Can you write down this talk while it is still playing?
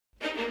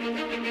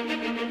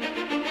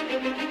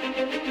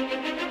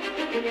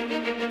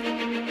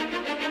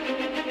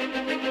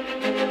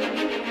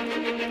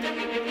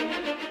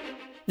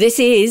This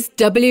is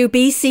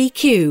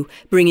WBCQ,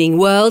 bringing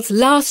World's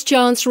Last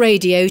Chance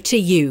Radio to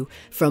you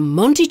from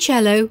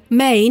Monticello,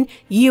 Maine,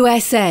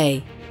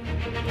 USA.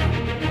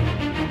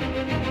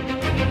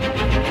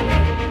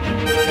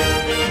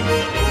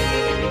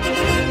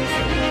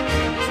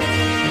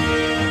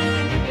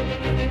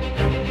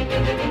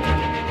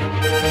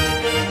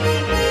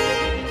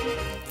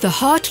 The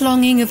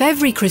heart-longing of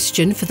every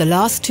Christian for the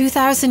last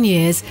 2,000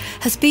 years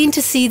has been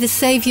to see the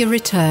Saviour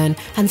return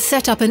and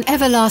set up an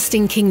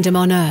everlasting kingdom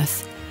on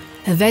earth.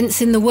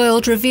 Events in the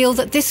world reveal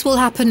that this will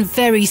happen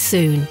very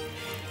soon.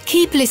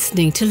 Keep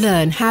listening to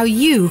learn how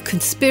you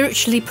can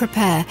spiritually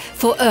prepare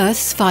for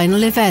Earth's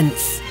final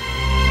events.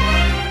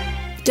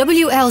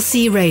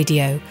 WLC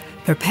Radio,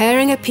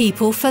 preparing a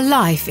people for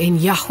life in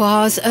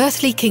Yahuwah's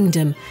earthly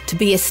kingdom to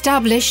be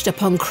established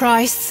upon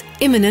Christ's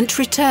imminent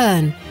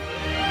return.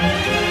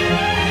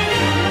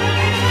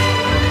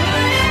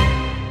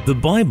 The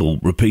Bible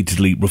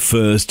repeatedly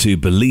refers to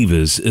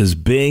believers as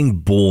being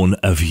born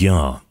of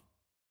Yah.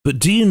 But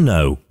do you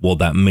know what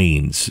that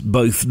means,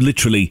 both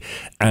literally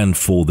and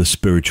for the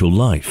spiritual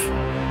life?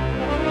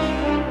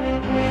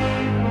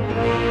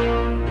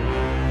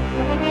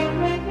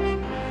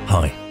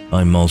 Hi,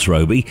 I'm Miles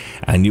Roby,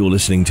 and you're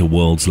listening to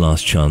World's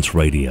Last Chance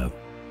Radio.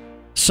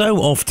 So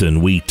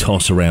often we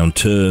toss around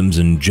terms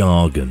and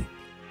jargon.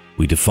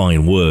 We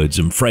define words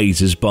and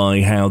phrases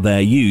by how they're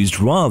used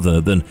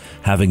rather than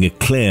having a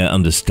clear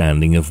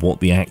understanding of what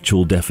the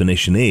actual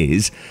definition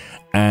is,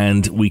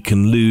 and we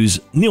can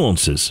lose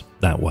nuances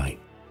that way.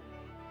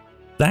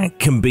 That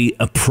can be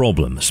a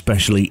problem,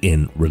 especially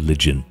in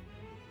religion.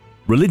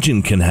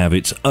 Religion can have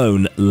its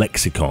own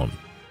lexicon.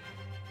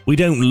 We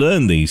don't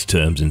learn these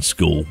terms in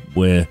school.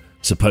 We're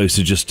supposed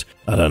to just,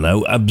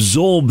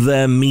 absorb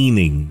their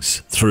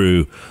meanings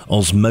through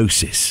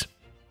osmosis.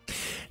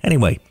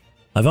 Anyway,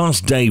 I've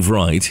asked Dave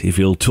Wright if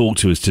he'll talk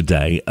to us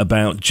today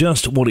about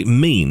just what it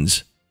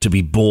means to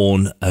be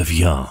born of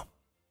Yah.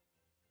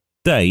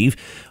 Dave,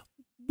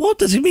 what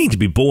does it mean to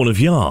be born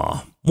of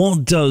Yah?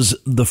 What does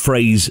the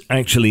phrase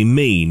actually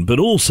mean? But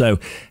also,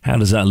 how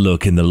does that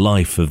look in the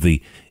life of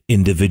the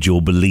individual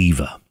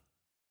believer?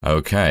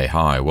 Okay,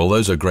 hi. Well,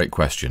 those are great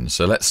questions.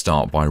 So let's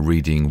start by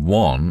reading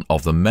one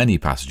of the many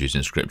passages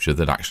in Scripture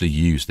that actually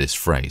use this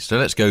phrase. So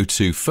let's go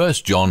to 1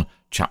 John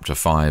chapter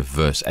 5,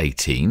 verse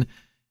 18,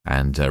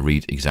 and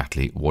read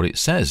exactly what it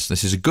says.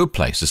 This is a good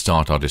place to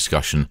start our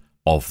discussion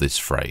of this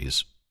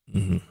phrase.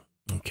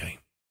 Okay.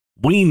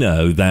 We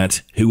know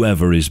that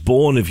whoever is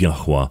born of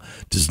Yahuwah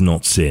does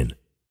not sin,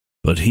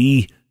 but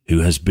he who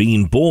has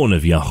been born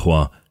of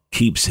Yahuwah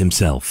keeps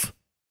himself,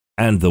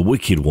 and the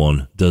wicked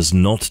one does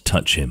not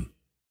touch him.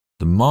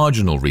 The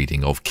marginal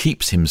reading of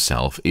keeps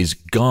himself is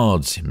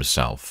guards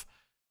himself.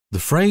 The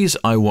phrase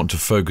I want to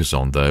focus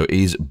on, though,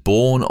 is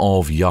born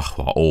of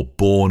Yahuwah, or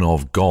born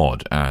of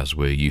God, as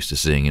we're used to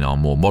seeing in our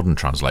more modern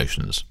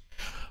translations.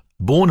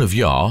 Born of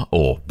Yah,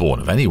 or born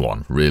of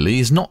anyone, really,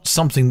 is not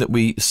something that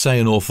we say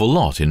an awful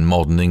lot in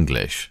modern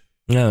English.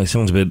 No, it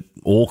sounds a bit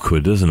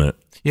awkward, doesn't it?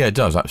 Yeah, it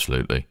does,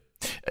 absolutely.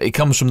 It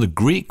comes from the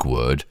Greek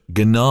word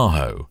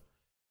genaho.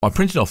 I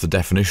printed off the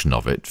definition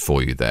of it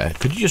for you there.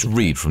 Could you just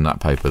read from that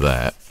paper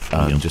there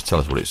and just tell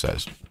us what it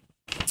says?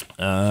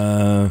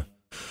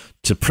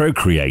 To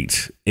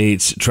procreate,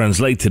 it's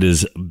translated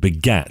as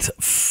begat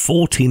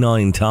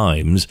 49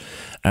 times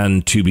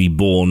and to be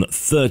born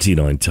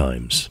 39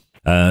 times.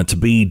 To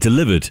be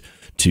delivered,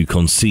 to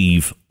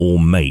conceive or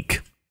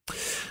make.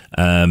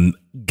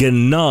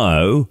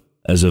 Genao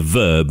as a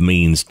verb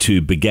means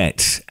to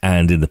beget,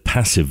 and in the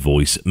passive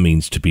voice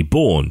means to be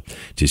born.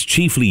 It is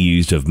chiefly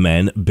used of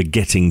men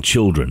begetting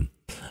children.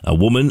 A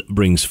woman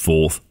brings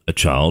forth a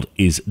child,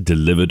 is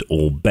delivered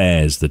or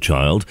bears the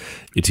child.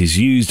 It is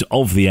used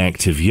of the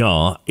act of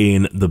Yah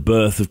in the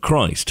birth of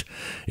Christ.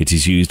 It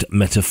is used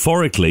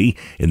metaphorically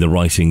in the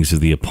writings of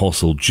the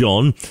Apostle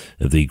John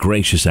of the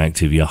gracious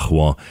act of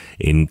Yahuwah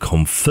in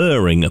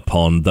conferring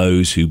upon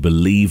those who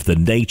believe the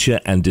nature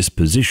and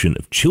disposition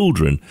of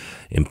children,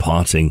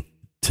 imparting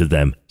to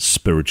them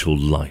spiritual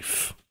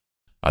life.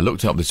 I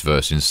looked up this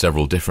verse in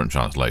several different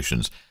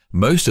translations.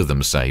 Most of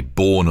them say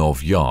born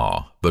of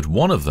Yah, but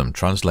one of them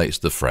translates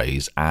the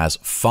phrase as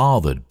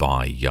fathered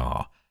by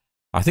Yah.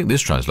 I think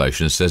this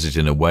translation says it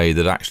in a way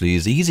that actually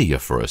is easier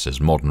for us as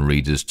modern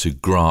readers to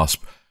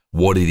grasp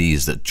what it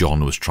is that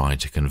John was trying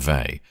to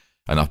convey.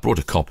 And I've brought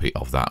a copy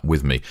of that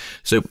with me.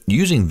 So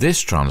using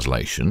this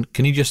translation,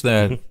 can you just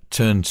there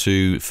turn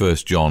to 1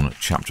 John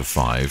chapter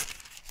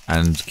 5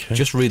 and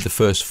just read the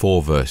first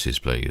 4 verses,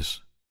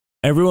 please?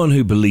 Everyone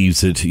who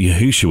believes that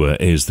Yahushua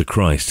is the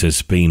Christ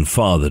has been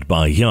fathered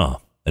by Yah,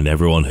 and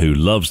everyone who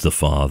loves the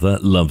Father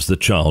loves the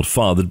child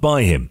fathered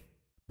by him.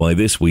 By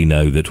this we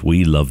know that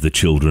we love the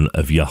children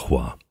of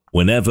Yahuwah,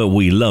 whenever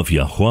we love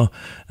Yahuwah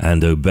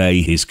and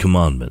obey his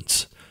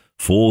commandments.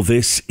 For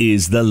this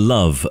is the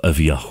love of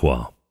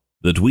Yahuwah,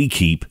 that we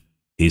keep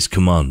his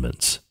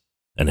commandments.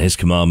 And his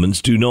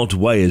commandments do not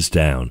weigh us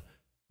down,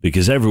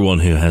 because everyone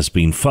who has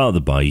been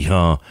fathered by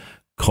Yah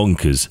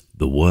conquers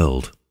the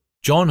world.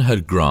 John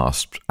had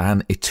grasped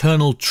an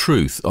eternal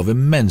truth of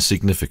immense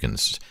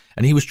significance,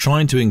 and he was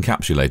trying to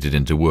encapsulate it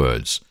into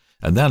words,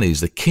 and that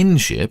is the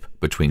kinship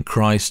between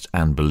Christ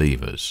and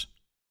believers.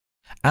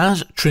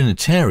 As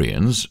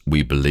Trinitarians,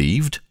 we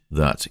believed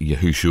that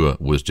Yahushua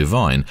was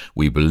divine.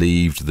 We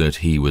believed that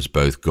he was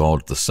both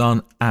God the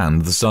Son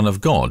and the Son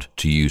of God,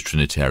 to use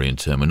Trinitarian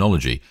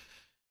terminology,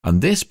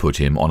 and this put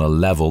him on a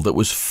level that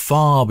was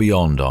far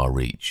beyond our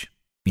reach.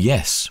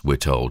 Yes, we're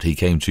told, he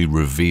came to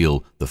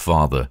reveal the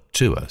Father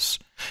to us.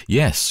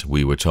 Yes,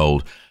 we were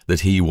told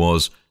that he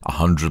was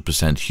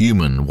 100%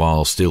 human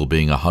while still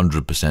being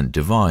 100%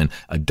 divine,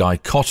 a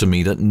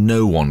dichotomy that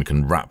no one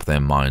can wrap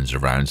their minds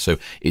around, so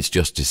it's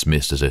just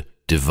dismissed as a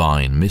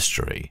divine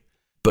mystery.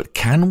 But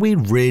can we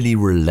really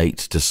relate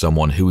to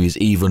someone who is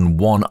even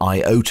one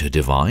iota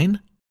divine?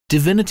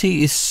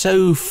 Divinity is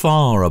so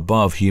far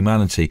above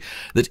humanity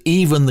that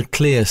even the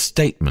clear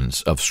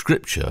statements of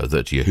Scripture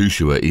that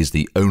Yahushua is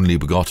the only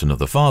begotten of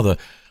the Father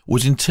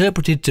was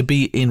interpreted to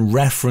be in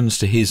reference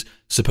to his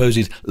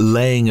supposed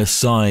laying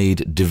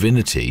aside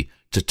divinity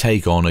to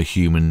take on a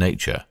human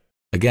nature.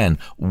 Again,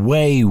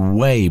 way,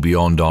 way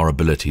beyond our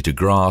ability to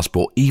grasp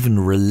or even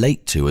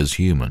relate to as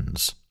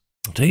humans.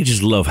 Don't you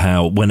just love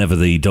how whenever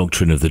the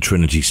doctrine of the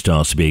Trinity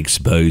starts to be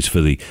exposed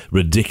for the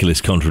ridiculous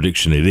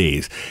contradiction it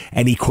is,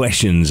 any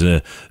questions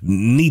are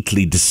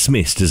neatly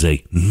dismissed as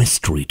a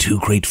mystery too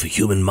great for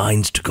human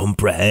minds to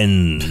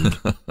comprehend?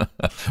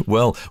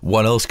 Well,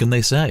 what else can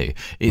they say?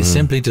 It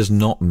simply does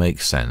not make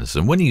sense.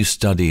 And when you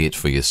study it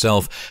for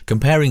yourself,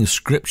 comparing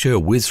Scripture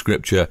with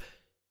Scripture,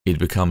 it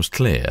becomes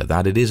clear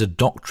that it is a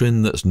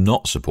doctrine that's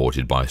not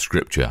supported by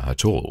Scripture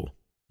at all.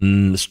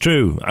 It's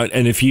true.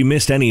 And if you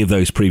missed any of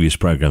those previous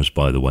programs,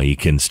 by the way, you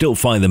can still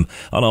find them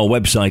on our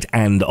website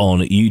and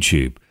on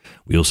YouTube.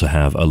 We also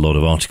have a lot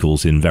of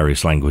articles in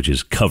various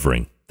languages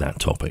covering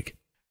that topic.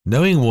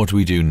 Knowing what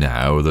we do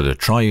now, that a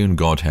triune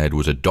Godhead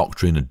was a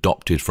doctrine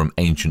adopted from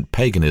ancient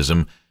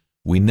paganism,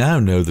 we now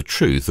know the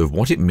truth of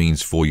what it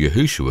means for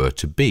Yahushua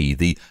to be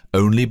the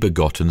only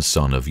begotten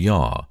Son of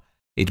Yah.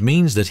 It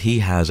means that he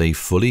has a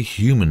fully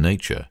human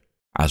nature.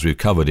 As we've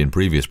covered in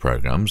previous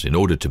programs, in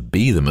order to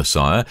be the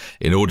Messiah,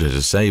 in order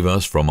to save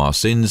us from our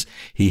sins,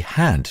 he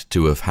had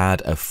to have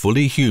had a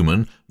fully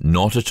human,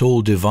 not at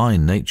all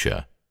divine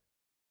nature.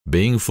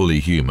 Being fully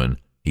human,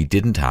 he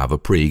didn't have a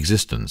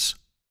pre-existence.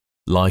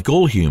 Like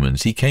all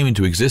humans, he came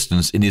into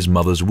existence in his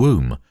mother's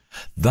womb.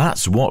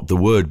 That's what the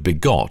word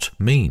begot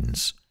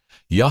means.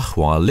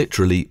 Yahuwah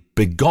literally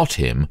begot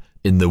him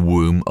in the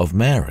womb of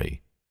Mary.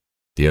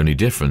 The only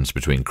difference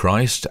between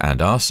Christ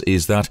and us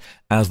is that,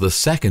 as the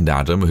second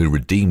Adam who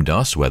redeemed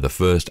us where the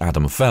first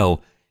Adam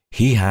fell,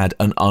 he had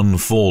an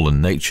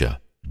unfallen nature,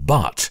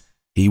 but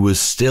he was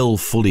still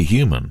fully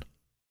human.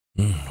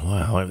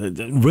 Wow, it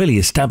really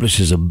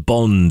establishes a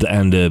bond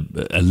and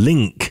a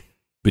link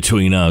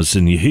between us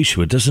and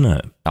Yahushua, doesn't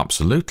it?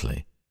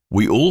 Absolutely.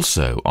 We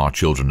also are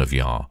children of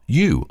Yah.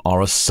 You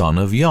are a son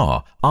of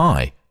Yah.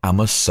 I am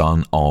a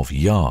son of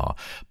Yah.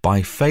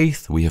 By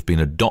faith we have been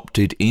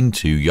adopted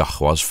into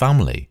Yahuwah's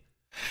family.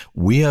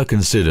 We are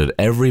considered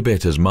every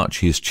bit as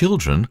much his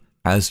children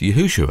as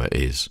Yahushua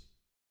is.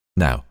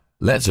 Now,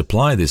 let's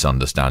apply this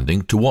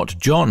understanding to what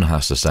John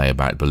has to say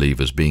about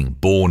believers being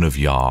born of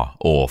Yah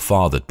or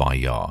fathered by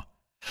Yah.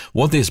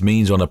 What this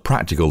means on a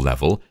practical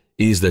level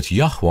is that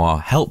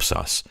Yahuwah helps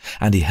us,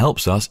 and he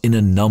helps us in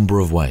a number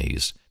of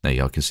ways. Now,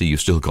 I can see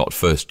you've still got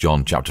 1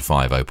 John chapter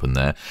 5 open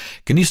there.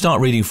 Can you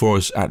start reading for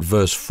us at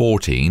verse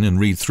 14 and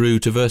read through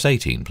to verse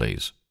 18,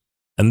 please?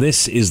 And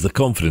this is the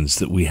confidence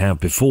that we have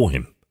before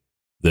him,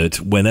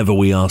 that whenever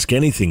we ask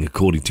anything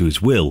according to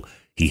his will,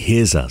 he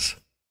hears us.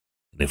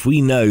 And if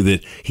we know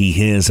that he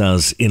hears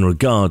us in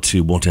regard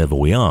to whatever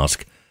we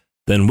ask,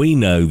 then we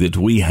know that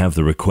we have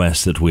the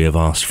request that we have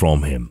asked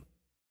from him.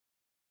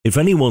 If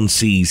anyone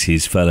sees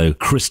his fellow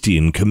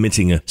Christian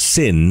committing a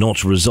sin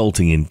not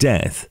resulting in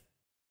death,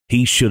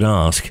 he should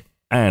ask,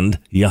 and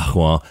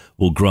Yahuwah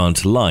will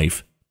grant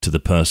life to the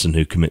person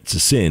who commits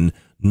a sin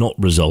not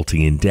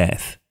resulting in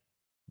death.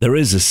 There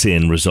is a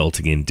sin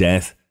resulting in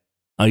death.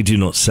 I do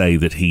not say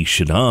that he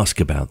should ask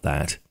about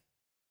that.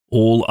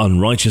 All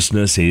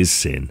unrighteousness is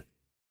sin,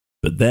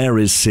 but there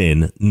is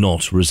sin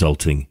not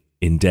resulting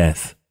in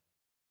death.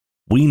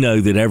 We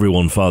know that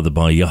everyone fathered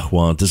by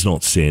Yahuwah does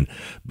not sin,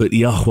 but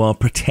Yahuwah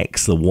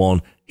protects the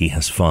one he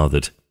has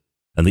fathered,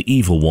 and the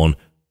evil one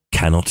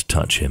cannot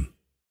touch him.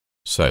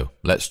 So,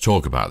 let's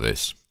talk about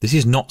this. This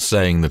is not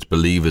saying that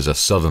believers are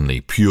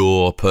suddenly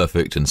pure,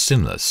 perfect, and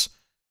sinless.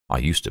 I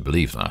used to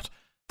believe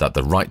that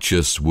the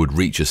righteous would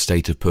reach a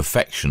state of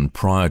perfection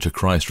prior to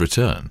Christ's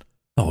return.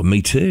 Oh,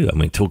 me too. I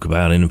mean, talk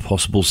about an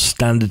impossible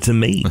standard to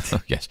meet.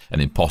 Yes,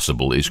 an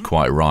impossible is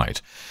quite right.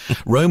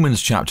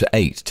 Romans chapter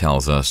 8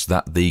 tells us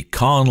that the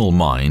carnal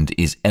mind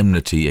is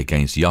enmity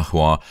against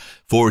Yahuwah,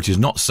 for it is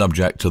not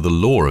subject to the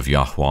law of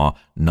Yahuwah,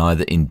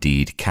 neither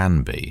indeed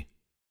can be.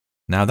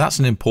 Now, that's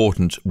an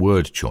important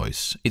word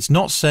choice. It's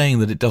not saying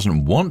that it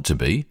doesn't want to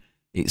be,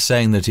 it's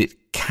saying that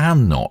it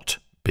cannot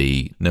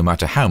be, no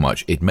matter how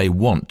much it may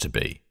want to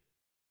be.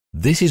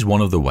 This is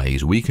one of the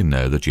ways we can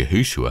know that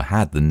Yahushua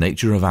had the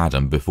nature of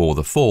Adam before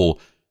the fall,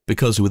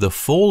 because with a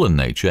fallen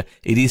nature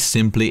it is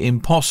simply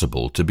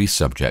impossible to be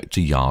subject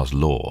to Yah's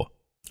law.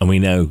 And we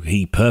know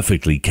he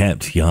perfectly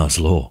kept Yah's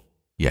law.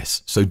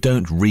 Yes, so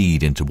don't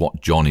read into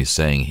what John is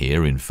saying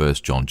here in 1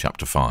 John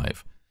chapter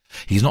 5.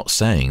 He's not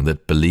saying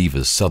that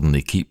believers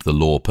suddenly keep the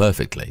law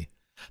perfectly.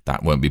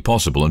 That won't be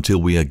possible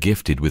until we are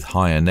gifted with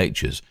higher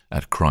natures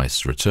at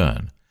Christ's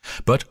return.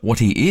 But what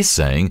he is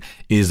saying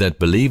is that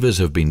believers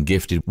have been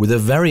gifted with a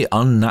very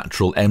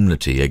unnatural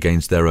enmity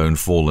against their own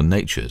fallen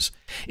natures.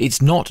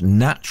 It's not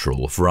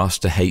natural for us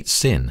to hate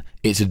sin.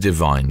 It's a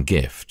divine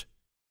gift.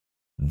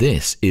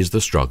 This is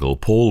the struggle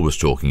Paul was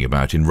talking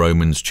about in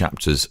Romans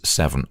chapters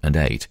 7 and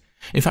 8.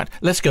 In fact,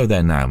 let's go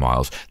there now,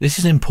 Miles. This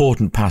is an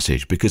important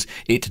passage because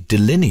it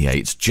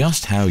delineates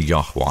just how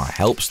Yahuwah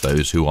helps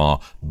those who are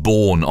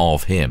born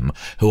of him,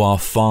 who are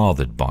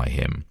fathered by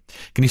him.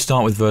 Can you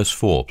start with verse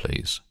 4,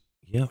 please?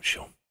 Yeah,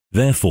 sure.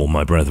 Therefore,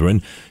 my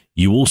brethren,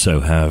 you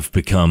also have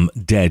become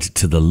dead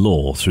to the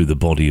law through the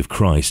body of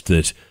Christ,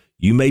 that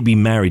you may be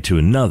married to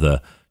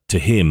another, to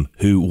him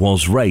who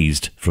was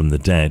raised from the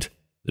dead,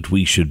 that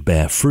we should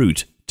bear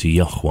fruit to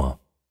Yahuwah.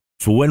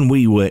 For when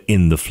we were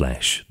in the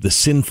flesh, the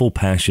sinful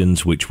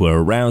passions which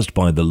were aroused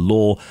by the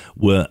law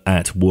were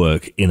at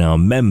work in our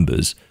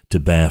members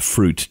to bear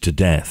fruit to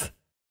death.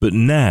 But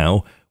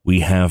now we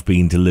have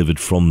been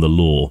delivered from the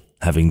law,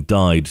 having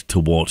died to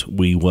what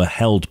we were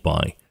held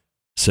by,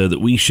 so that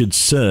we should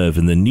serve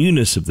in the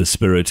newness of the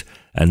Spirit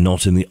and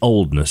not in the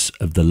oldness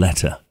of the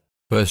letter.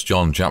 1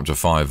 John chapter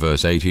 5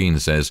 verse 18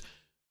 says,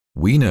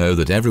 We know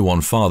that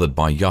everyone fathered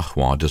by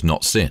Yahuwah does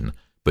not sin,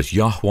 but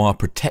Yahuwah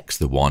protects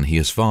the one he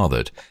has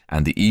fathered,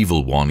 and the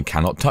evil one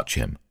cannot touch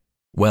him.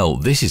 Well,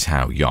 this is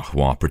how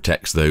Yahuwah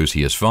protects those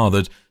he has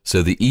fathered,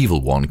 so the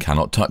evil one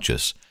cannot touch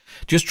us.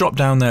 Just drop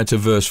down there to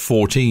verse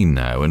 14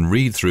 now and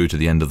read through to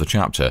the end of the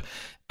chapter.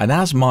 And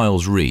as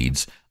Miles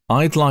reads,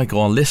 I'd like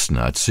our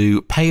listener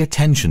to pay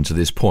attention to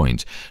this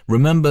point.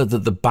 Remember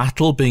that the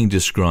battle being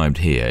described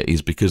here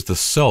is because the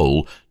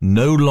soul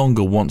no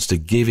longer wants to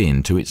give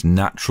in to its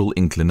natural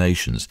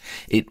inclinations.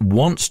 It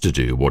wants to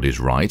do what is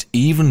right,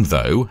 even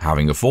though,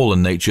 having a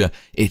fallen nature,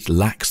 it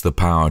lacks the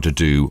power to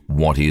do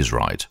what is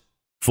right.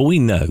 For we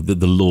know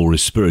that the law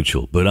is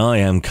spiritual, but I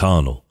am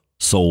carnal,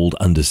 sold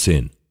under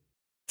sin.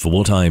 For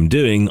what I am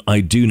doing,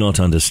 I do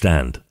not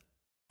understand.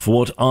 For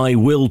what I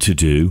will to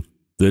do,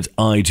 that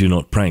I do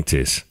not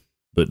practice.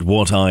 But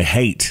what I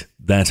hate,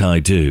 that I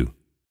do.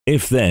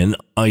 If then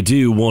I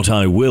do what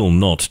I will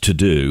not to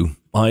do,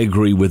 I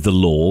agree with the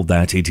law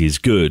that it is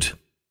good.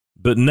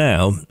 But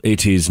now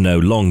it is no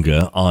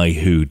longer I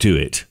who do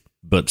it,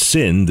 but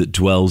sin that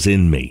dwells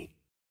in me.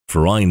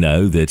 For I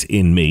know that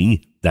in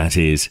me, that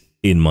is,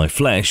 in my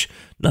flesh,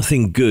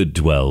 nothing good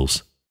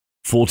dwells.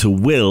 For to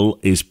will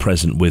is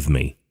present with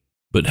me,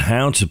 but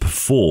how to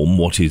perform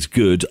what is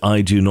good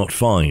I do not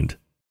find.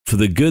 For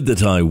the good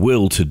that I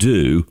will to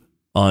do,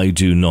 I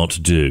do not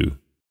do,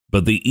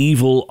 but the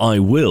evil I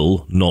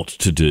will not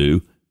to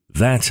do,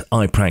 that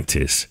I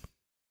practice.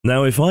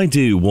 Now if I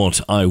do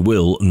what I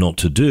will not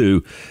to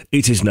do,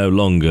 it is no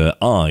longer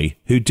I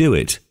who do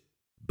it,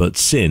 but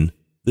sin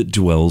that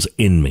dwells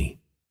in me.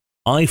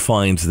 I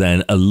find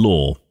then a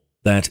law,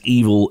 that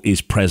evil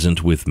is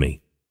present with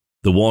me,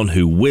 the one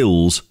who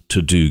wills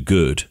to do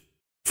good.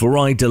 For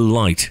I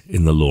delight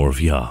in the law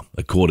of Yah,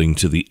 according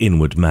to the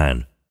inward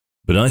man.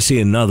 But I see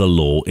another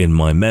law in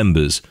my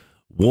members,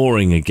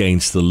 warring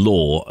against the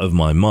law of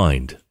my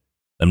mind,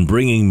 and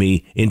bringing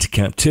me into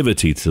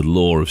captivity to the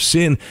law of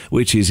sin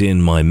which is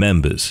in my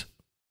members.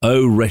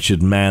 O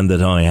wretched man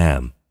that I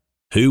am,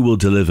 who will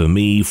deliver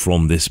me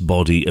from this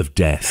body of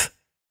death?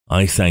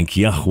 I thank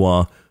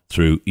Yahuwah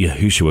through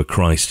Yahushua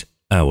Christ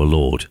our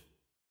Lord.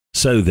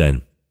 So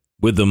then,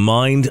 with the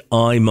mind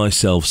I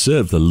myself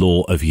serve the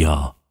law of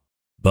Yah,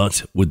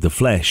 but with the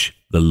flesh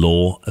the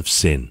law of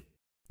sin.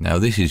 Now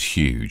this is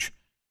huge.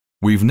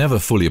 We've never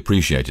fully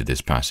appreciated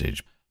this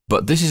passage,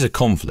 but this is a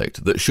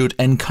conflict that should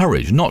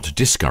encourage, not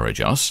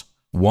discourage us.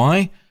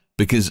 Why?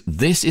 Because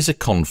this is a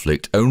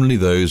conflict only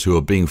those who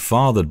are being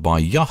fathered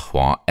by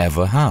Yahuwah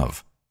ever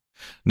have.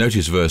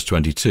 Notice verse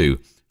 22,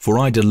 For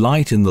I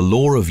delight in the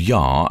law of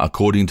Yah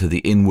according to the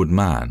inward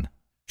man.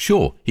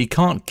 Sure, he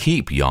can't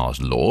keep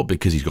Yah's law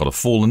because he's got a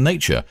fallen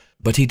nature,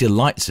 but he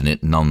delights in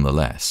it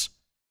nonetheless.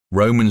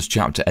 Romans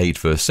chapter 8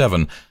 verse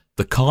 7,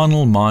 The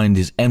carnal mind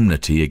is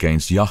enmity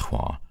against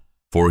Yahuwah,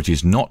 for it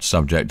is not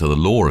subject to the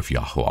law of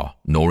Yahuwah,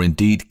 nor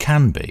indeed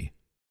can be.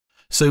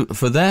 So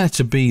for there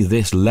to be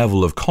this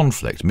level of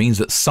conflict means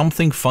that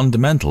something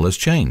fundamental has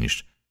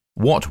changed.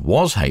 What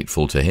was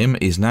hateful to him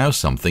is now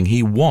something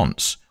he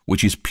wants,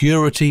 which is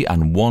purity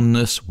and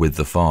oneness with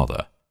the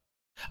Father.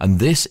 And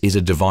this is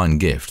a divine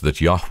gift that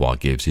Yahuwah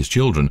gives his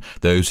children,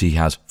 those he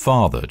has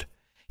fathered.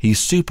 He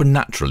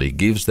supernaturally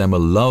gives them a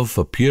love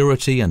for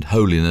purity and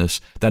holiness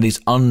that is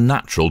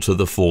unnatural to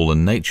the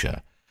fallen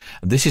nature.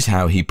 This is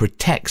how he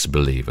protects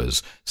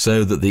believers,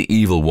 so that the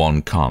evil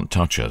one can't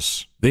touch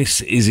us.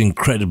 This is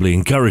incredibly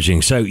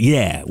encouraging. So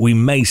yeah, we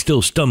may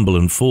still stumble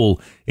and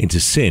fall into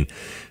sin.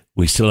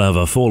 We still have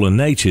our fallen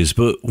natures,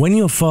 but when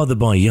you're fathered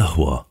by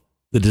Yahuwah,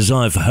 the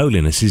desire for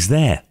holiness is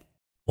there.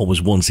 What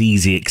was once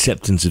easy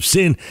acceptance of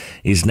sin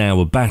is now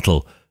a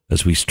battle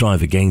as we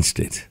strive against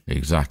it.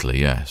 Exactly,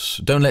 yes.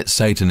 Don't let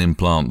Satan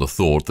implant the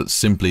thought that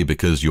simply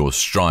because you're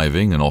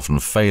striving and often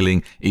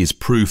failing is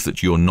proof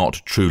that you're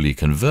not truly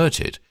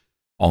converted.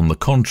 On the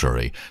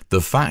contrary,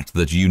 the fact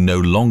that you no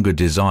longer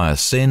desire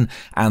sin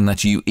and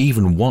that you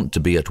even want to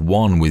be at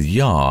one with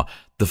Yah,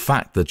 the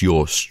fact that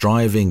you're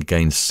striving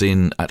against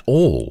sin at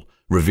all,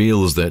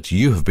 reveals that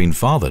you have been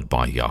fathered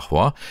by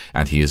Yahuwah,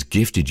 and He has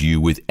gifted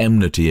you with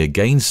enmity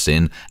against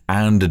sin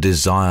and a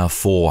desire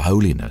for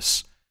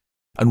holiness.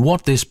 And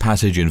what this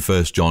passage in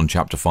 1 John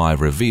chapter 5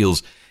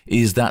 reveals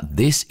is that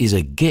this is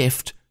a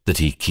gift that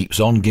He keeps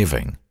on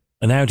giving.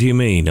 And how do you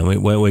mean? I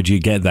mean, where do you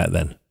get that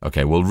then?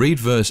 Okay, well, read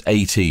verse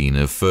 18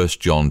 of 1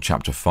 John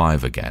chapter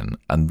 5 again,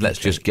 and let's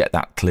just get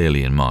that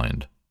clearly in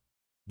mind.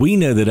 We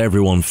know that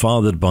everyone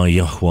fathered by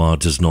Yahuwah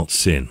does not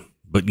sin,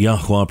 but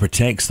Yahuwah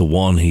protects the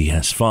one He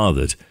has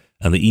fathered,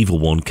 and the evil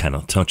one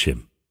cannot touch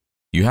him.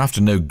 You have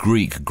to know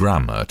Greek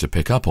grammar to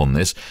pick up on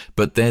this,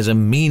 but there's a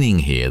meaning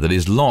here that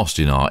is lost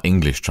in our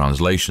English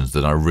translations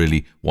that I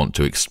really want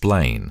to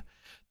explain.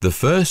 The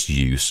first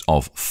use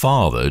of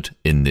fathered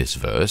in this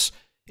verse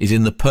is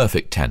in the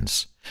perfect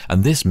tense,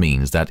 and this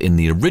means that in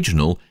the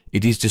original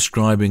it is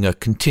describing a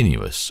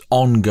continuous,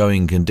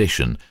 ongoing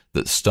condition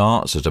that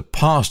starts at a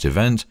past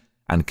event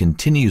and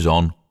continues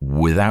on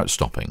without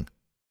stopping.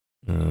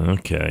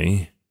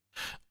 Okay.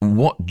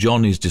 What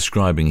John is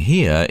describing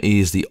here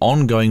is the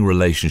ongoing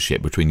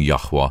relationship between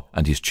Yahuwah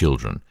and His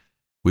children.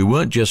 We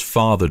weren't just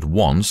fathered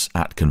once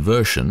at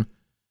conversion,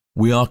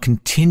 we are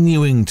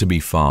continuing to be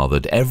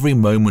fathered every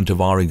moment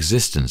of our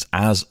existence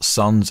as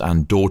sons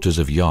and daughters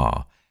of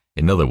Yah.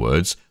 In other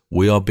words,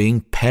 we are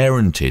being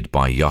parented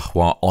by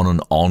Yahuwah on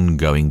an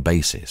ongoing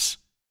basis.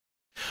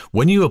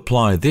 When you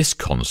apply this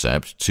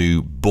concept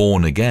to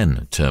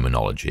born-again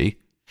terminology,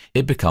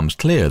 it becomes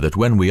clear that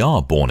when we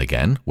are born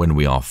again, when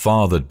we are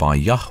fathered by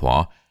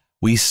Yahuwah,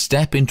 we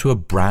step into a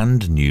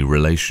brand new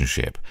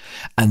relationship.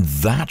 And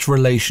that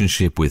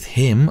relationship with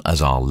Him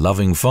as our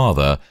loving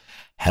Father,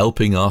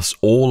 helping us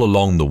all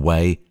along the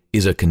way,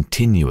 is a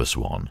continuous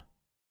one.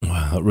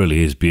 Wow, that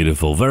really is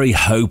beautiful. Very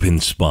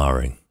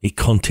hope-inspiring. He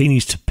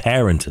continues to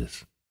parent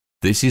us.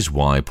 This is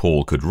why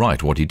Paul could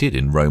write what he did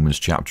in Romans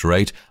chapter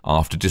 8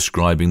 after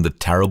describing the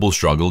terrible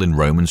struggle in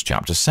Romans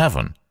chapter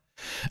 7.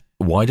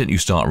 Why don't you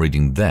start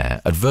reading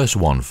there at verse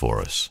 1 for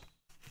us?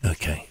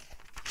 Okay.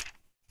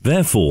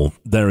 Therefore,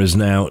 there is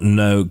now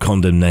no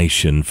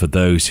condemnation for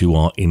those who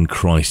are in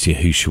Christ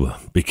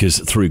Yahushua, because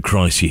through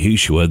Christ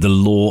Yahushua, the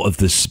law of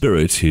the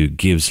Spirit who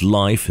gives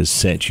life has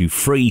set you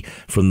free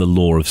from the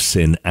law of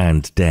sin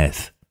and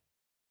death.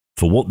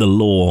 For what the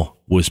law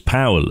was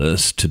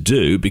powerless to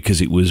do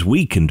because it was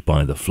weakened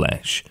by the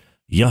flesh,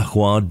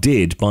 Yahuwah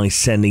did by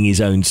sending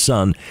His own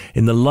Son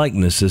in the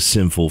likeness of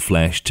sinful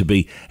flesh to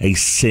be a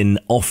sin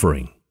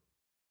offering.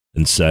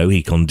 And so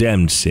He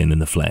condemned sin in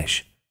the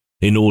flesh,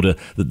 in order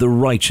that the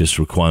righteous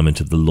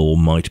requirement of the law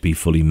might be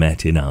fully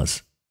met in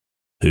us,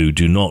 who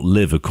do not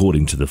live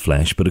according to the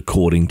flesh, but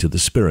according to the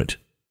Spirit.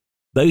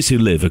 Those who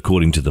live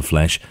according to the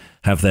flesh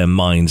have their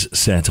minds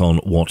set on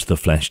what the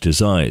flesh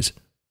desires,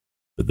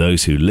 but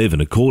those who live in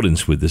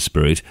accordance with the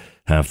Spirit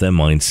have their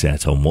mind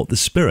set on what the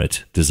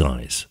Spirit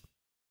desires.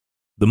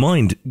 The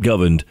mind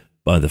governed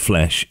by the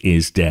flesh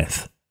is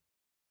death,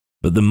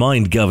 but the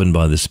mind governed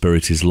by the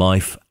Spirit is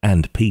life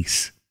and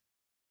peace.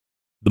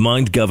 The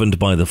mind governed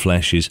by the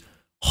flesh is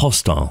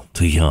hostile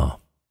to Yah.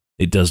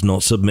 It does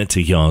not submit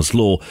to Yah's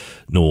law,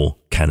 nor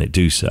can it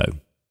do so.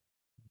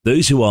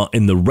 Those who are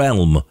in the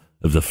realm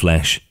of the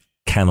flesh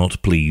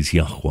cannot please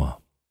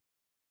Yahuwah.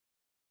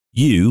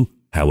 You,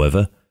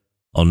 however,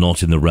 are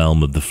not in the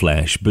realm of the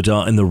flesh, but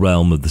are in the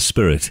realm of the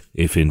Spirit,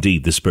 if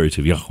indeed the Spirit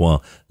of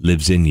Yahuwah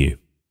lives in you.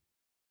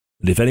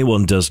 And if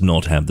anyone does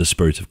not have the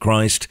Spirit of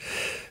Christ,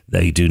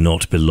 they do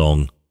not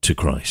belong to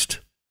Christ.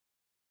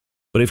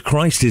 But if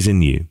Christ is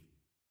in you,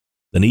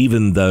 then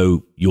even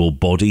though your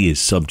body is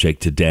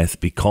subject to death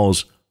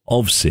because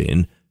of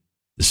sin,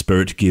 the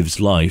Spirit gives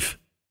life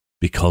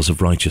because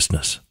of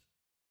righteousness.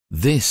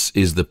 This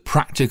is the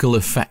practical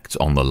effect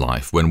on the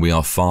life when we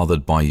are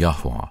fathered by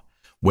Yahuwah,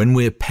 when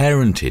we're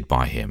parented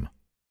by Him.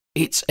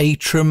 It's a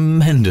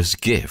tremendous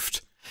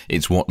gift.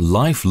 It's what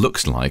life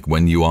looks like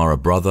when you are a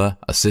brother,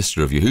 a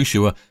sister of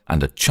Yahushua,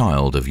 and a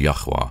child of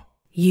Yahuwah.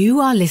 You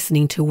are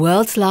listening to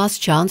World's Last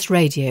Chance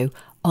Radio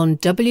on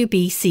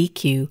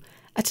WBCQ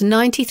at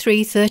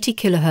 9330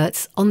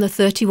 kHz on the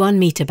 31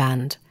 meter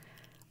band.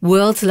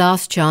 World's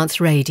Last Chance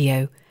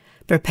Radio,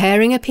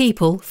 preparing a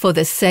people for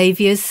the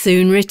Saviour's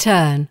soon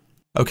return.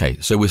 Okay,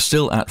 so we're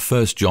still at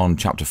 1 John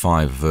chapter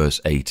 5 verse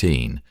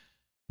 18.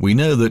 We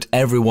know that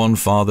everyone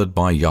fathered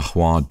by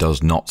Yahuwah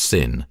does not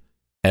sin.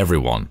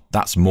 Everyone,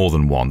 that's more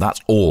than one, that's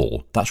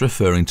all. That's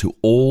referring to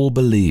all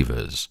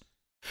believers.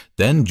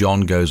 Then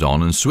John goes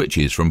on and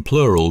switches from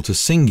plural to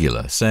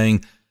singular,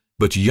 saying,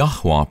 But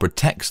Yahuwah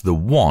protects the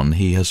one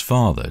he has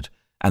fathered,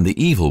 and the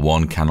evil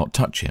one cannot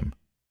touch him.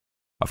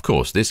 Of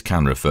course, this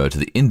can refer to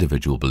the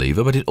individual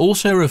believer, but it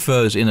also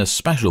refers in a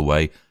special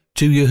way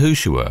to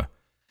Yahushua.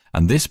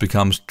 And this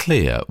becomes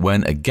clear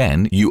when,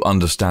 again, you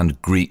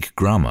understand Greek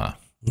grammar.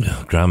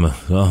 Oh, grammar.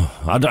 Oh,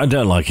 I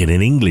don't like it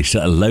in English,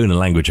 let alone a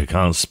language I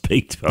can't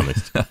speak, to be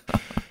honest.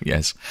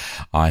 Yes,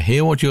 I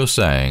hear what you're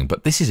saying,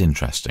 but this is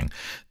interesting.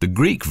 The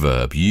Greek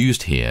verb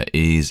used here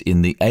is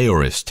in the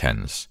aorist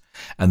tense,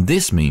 and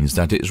this means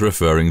that it's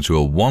referring to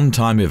a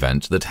one-time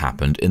event that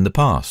happened in the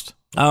past.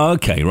 Oh,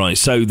 okay, right.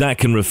 So that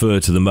can refer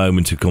to the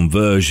moment of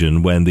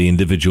conversion when the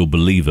individual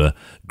believer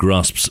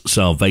grasps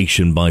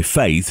salvation by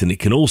faith, and it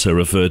can also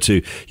refer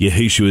to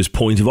Yahushua's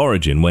point of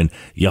origin when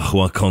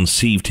Yahuwah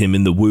conceived him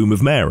in the womb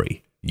of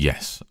Mary.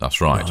 Yes, that's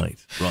right.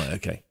 Right,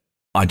 okay.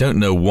 I don't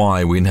know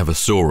why we never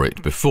saw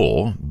it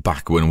before,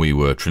 back when we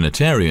were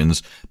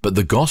Trinitarians, but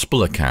the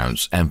Gospel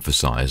accounts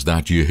emphasize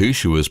that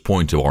Yahushua's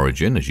point of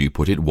origin, as you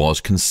put it, was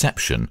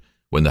conception,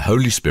 when the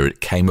Holy Spirit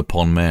came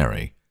upon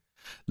Mary.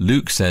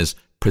 Luke says,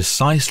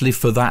 precisely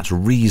for that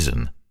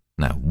reason.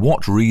 Now,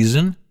 what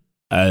reason?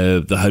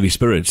 The Holy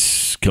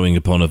Spirit's coming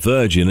upon a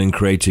virgin and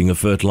creating a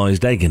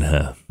fertilized egg in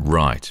her.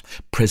 Right.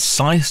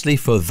 Precisely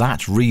for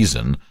that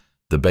reason,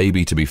 the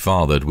baby to be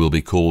fathered will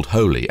be called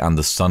holy and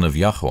the Son of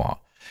Yahuwah.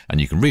 And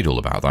you can read all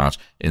about that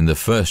in the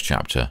first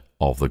chapter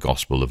of the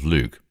Gospel of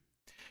Luke.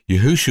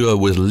 Yahushua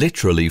was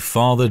literally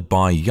fathered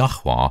by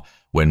Yahuwah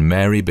when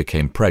Mary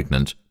became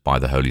pregnant by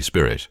the Holy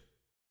Spirit.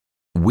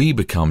 We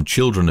become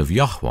children of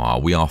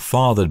Yahuwah, we are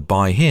fathered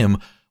by him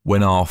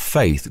when our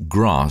faith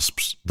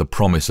grasps the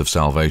promise of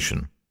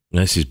salvation.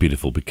 This is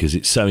beautiful because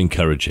it's so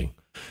encouraging.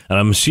 And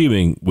I'm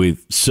assuming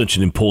with such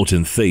an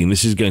important theme,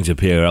 this is going to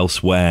appear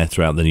elsewhere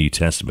throughout the New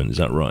Testament. Is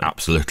that right?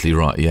 Absolutely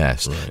right,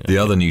 yes. Right, the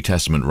other New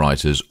Testament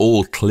writers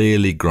all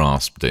clearly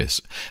grasp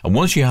this. And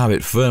once you have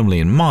it firmly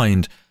in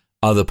mind,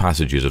 other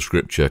passages of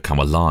Scripture come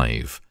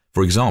alive.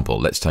 For example,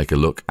 let's take a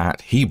look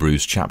at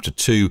Hebrews chapter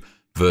 2,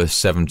 verse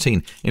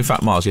 17. In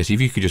fact, Miles, yes,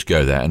 if you could just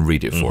go there and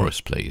read it for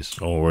us, please.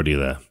 Already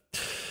there.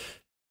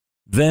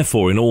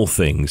 Therefore, in all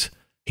things,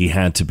 he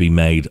had to be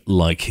made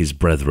like his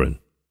brethren,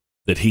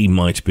 that he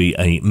might be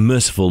a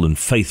merciful and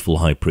faithful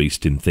high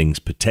priest in things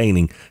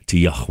pertaining to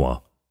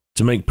Yahuwah,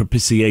 to make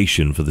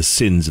propitiation for the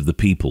sins of the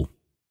people.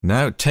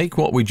 Now, take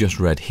what we just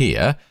read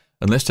here,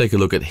 and let's take a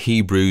look at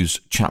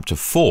Hebrews chapter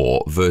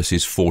 4,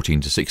 verses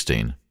 14 to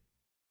 16.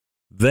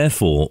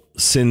 Therefore,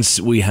 since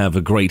we have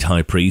a great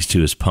high priest who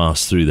has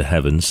passed through the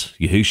heavens,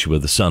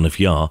 Yahushua the Son of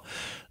Yah,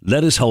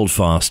 let us hold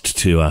fast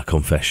to our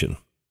confession.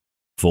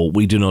 For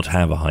we do not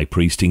have a high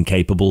priest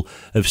incapable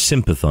of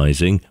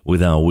sympathizing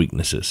with our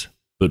weaknesses,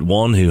 but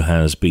one who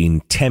has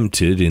been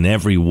tempted in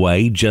every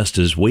way just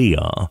as we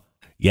are,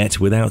 yet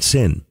without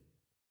sin.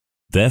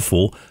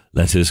 Therefore,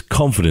 let us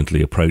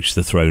confidently approach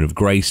the throne of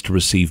grace to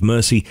receive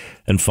mercy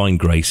and find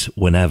grace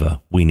whenever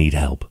we need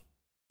help.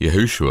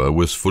 Yahushua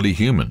was fully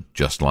human,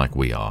 just like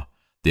we are.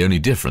 The only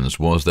difference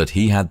was that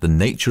he had the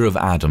nature of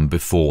Adam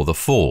before the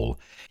fall.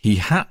 He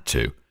had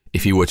to,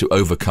 if he were to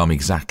overcome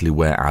exactly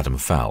where Adam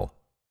fell.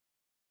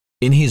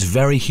 In his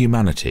very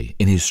humanity,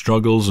 in his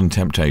struggles and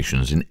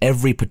temptations, in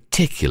every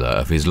particular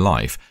of his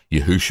life,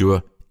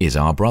 Yahushua is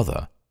our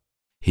brother.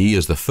 He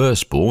is the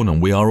firstborn,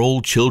 and we are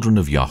all children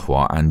of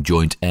Yahuwah and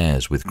joint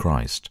heirs with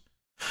Christ.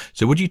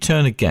 So would you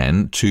turn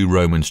again to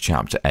Romans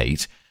chapter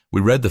 8?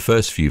 We read the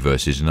first few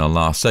verses in our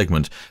last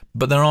segment,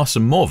 but there are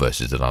some more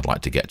verses that I'd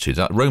like to get to.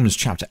 That's Romans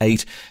chapter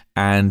 8,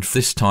 and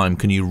this time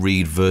can you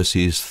read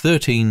verses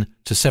 13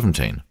 to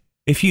 17?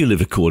 If you live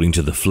according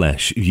to the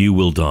flesh, you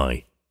will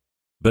die.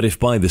 But if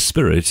by the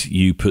Spirit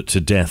you put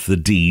to death the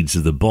deeds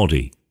of the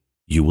body,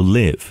 you will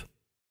live.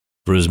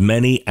 For as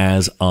many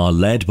as are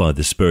led by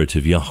the Spirit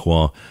of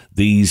Yahuwah,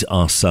 these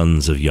are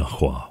sons of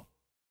Yahuwah.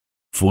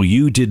 For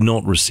you did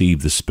not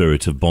receive the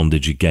spirit of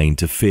bondage again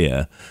to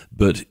fear,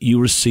 but you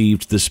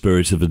received the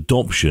spirit of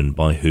adoption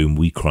by whom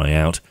we cry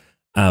out,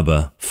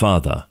 Abba,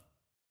 Father.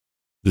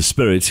 The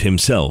Spirit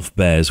himself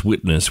bears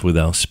witness with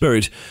our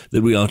spirit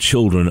that we are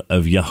children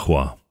of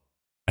Yahuwah.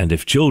 And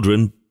if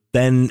children,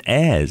 then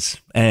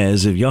heirs,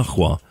 heirs of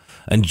Yahuwah,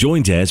 and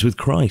joint heirs with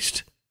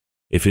Christ,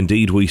 if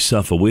indeed we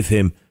suffer with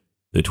him,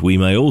 that we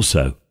may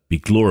also be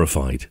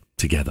glorified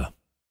together.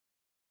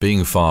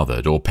 Being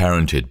fathered or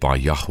parented by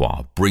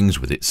Yahuwah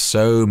brings with it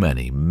so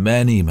many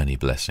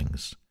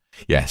blessings.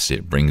 Yes,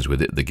 it brings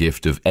with it the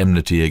gift of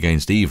enmity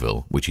against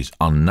evil, which is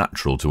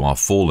unnatural to our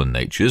fallen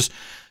natures,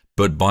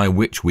 but by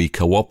which we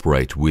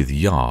cooperate with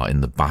Yah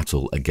in the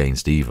battle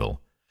against evil.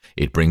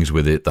 It brings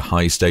with it the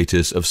high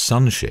status of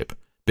sonship,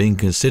 being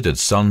considered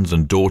sons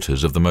and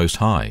daughters of the Most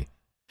High.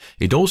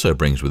 It also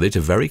brings with it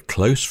a very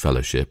close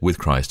fellowship with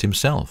Christ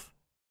himself.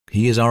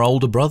 He is our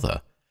older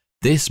brother.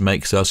 This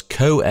makes us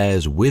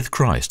co-heirs with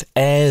Christ,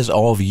 heirs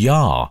of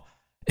Yah.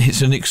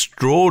 It's an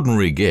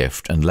extraordinary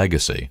gift and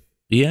legacy.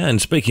 Yeah,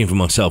 and speaking for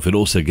myself, it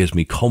also gives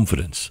me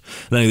confidence,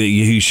 knowing that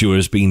Yahushua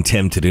has been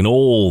tempted in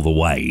all the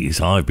ways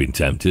I've been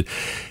tempted.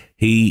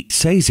 He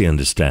says he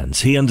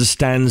understands. He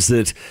understands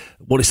that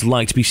what it's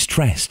like to be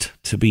stressed,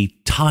 to be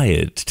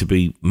tired, to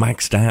be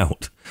maxed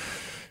out.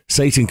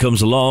 Satan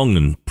comes along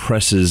and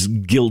presses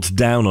guilt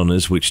down on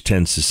us, which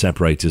tends to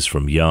separate us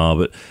from Yah.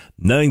 But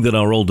knowing that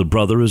our older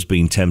brother has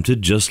been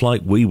tempted, just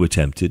like we were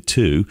tempted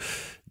too,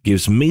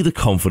 gives me the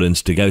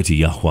confidence to go to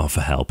Yahuwah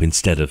for help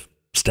instead of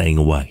staying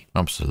away.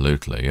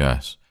 Absolutely,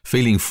 yes.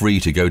 Feeling free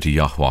to go to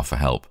Yahuwah for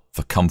help,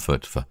 for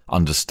comfort, for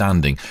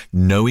understanding,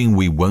 knowing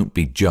we won't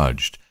be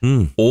judged.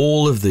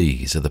 All of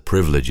these are the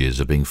privileges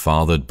of being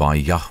fathered by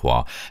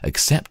Yahuwah,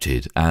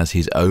 accepted as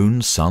his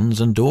own sons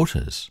and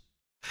daughters.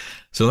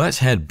 So let's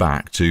head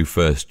back to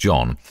 1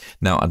 John.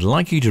 Now, I'd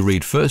like you to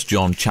read 1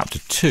 John chapter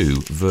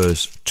 2,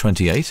 verse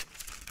 28,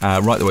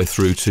 right the way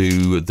through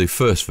to the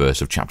first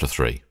verse of chapter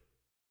 3.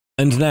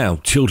 And now,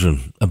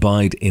 children,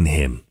 abide in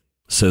him,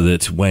 so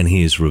that when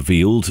he is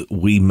revealed,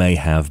 we may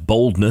have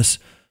boldness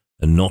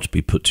and not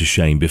be put to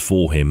shame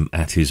before him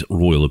at his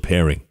royal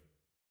appearing.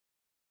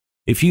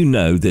 If you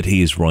know that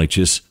he is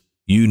righteous,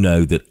 you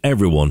know that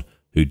everyone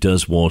who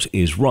does what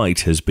is right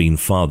has been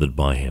fathered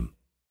by him.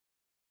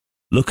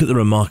 Look at the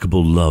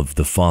remarkable love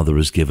the Father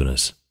has given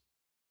us,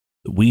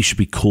 that we should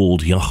be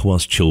called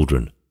Yahuwah's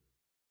children.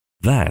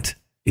 That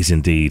is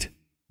indeed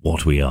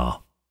what we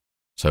are.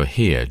 So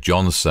here,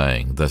 John's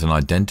saying that an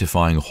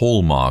identifying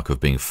hallmark of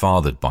being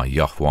fathered by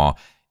Yahuwah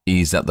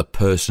is that the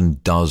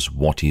person does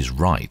what is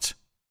right.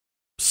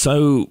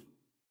 So,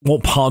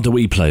 what part do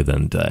we play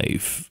then,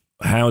 Dave?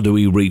 How do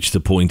we reach the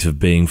point of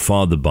being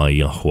fathered by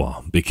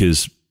Yahuwah?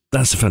 Because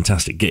that's a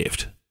fantastic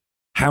gift.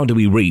 How do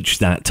we reach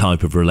that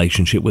type of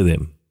relationship with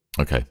him?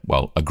 Okay,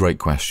 well, a great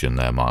question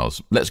there,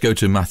 Miles. Let's go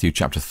to Matthew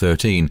chapter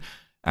 13,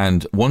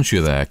 and once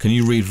you're there, can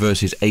you read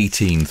verses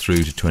 18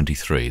 through to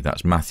 23?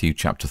 That's Matthew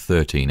chapter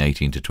 13,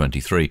 18 to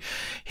 23.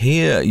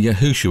 Here,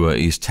 Yahushua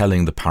is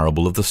telling the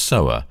parable of the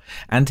sower,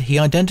 and he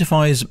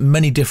identifies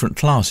many different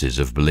classes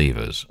of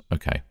believers.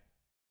 Okay.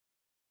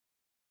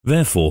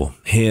 Therefore,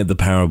 hear the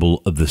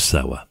parable of the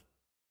sower.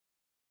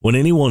 When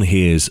anyone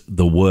hears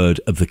the word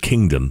of the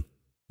kingdom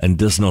and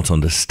does not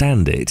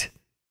understand it,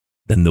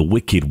 then the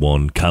wicked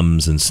one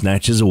comes and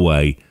snatches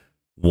away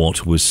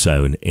what was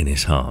sown in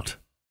his heart.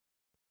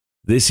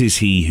 This is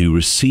he who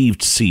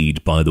received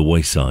seed by the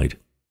wayside.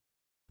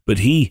 But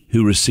he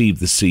who received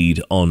the seed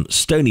on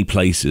stony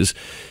places,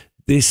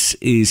 this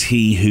is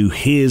he who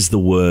hears the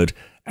word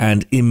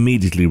and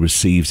immediately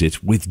receives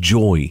it with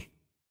joy.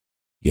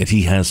 Yet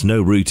he has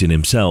no root in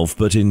himself,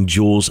 but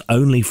endures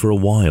only for a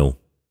while.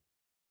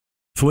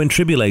 For when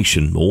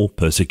tribulation or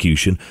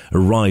persecution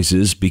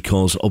arises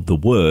because of the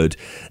word,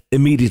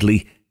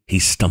 immediately he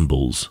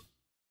stumbles.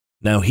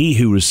 Now he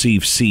who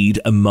receives seed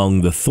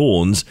among the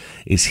thorns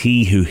is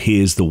he who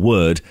hears the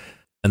word,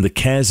 and the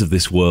cares of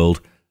this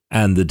world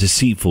and the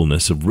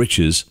deceitfulness of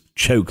riches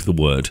choke the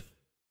word,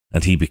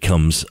 and he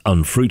becomes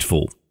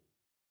unfruitful.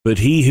 But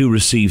he who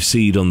receives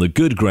seed on the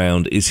good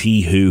ground is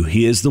he who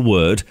hears the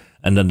word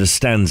and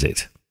understands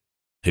it,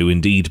 who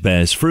indeed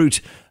bears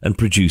fruit and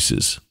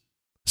produces,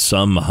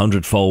 some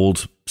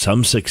 100-fold,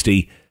 some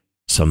 60,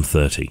 some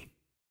 30.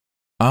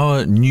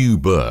 Our new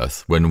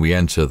birth, when we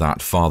enter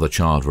that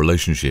father-child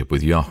relationship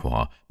with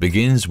Yahuwah,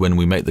 begins when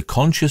we make the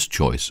conscious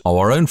choice of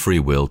our own free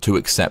will to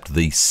accept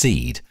the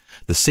seed.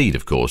 The seed,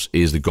 of course,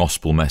 is the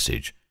gospel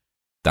message.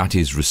 That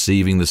is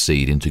receiving the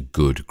seed into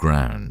good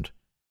ground.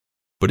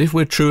 But if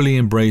we're truly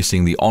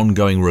embracing the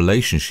ongoing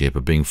relationship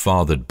of being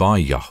fathered by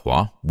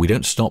Yahuwah, we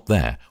don't stop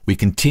there. We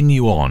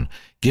continue on,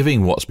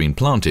 giving what's been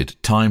planted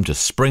time to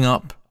spring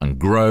up and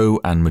grow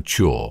and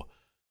mature.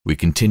 We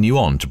continue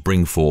on to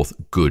bring forth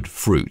good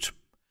fruit.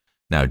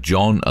 Now,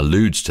 John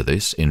alludes to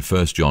this in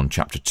 1 John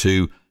chapter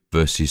 2,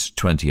 verses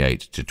 28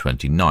 to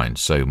 29.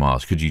 So,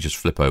 Miles, could you just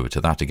flip over to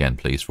that again,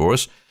 please, for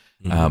us?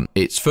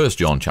 It's 1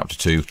 John chapter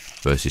 2,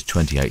 verses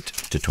 28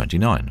 to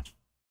 29.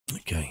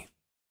 Okay.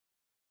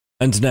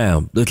 And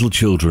now, little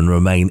children,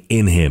 remain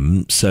in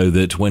him, so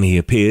that when he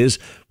appears,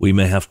 we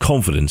may have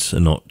confidence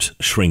and not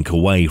shrink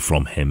away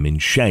from him in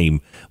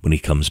shame when he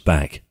comes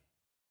back.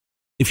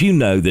 If you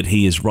know that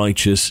he is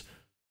righteous,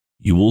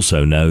 you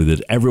also know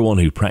that everyone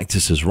who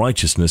practices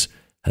righteousness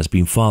has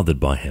been fathered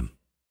by him.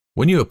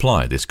 When you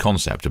apply this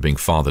concept of being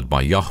fathered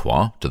by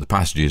Yahuwah to the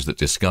passages that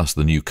discuss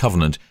the new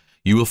covenant,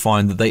 you will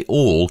find that they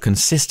all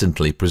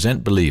consistently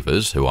present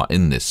believers who are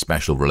in this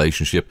special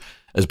relationship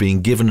as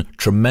being given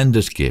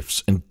tremendous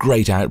gifts and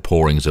great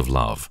outpourings of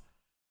love.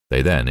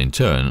 They then, in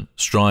turn,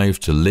 strive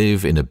to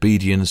live in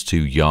obedience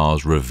to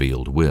Yah's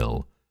revealed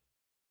will.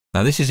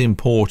 Now, this is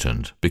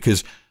important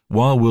because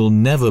while we'll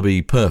never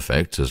be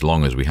perfect as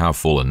long as we have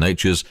fallen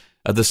natures,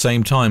 at the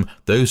same time,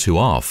 those who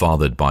are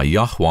fathered by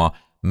Yahuwah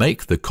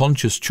make the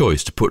conscious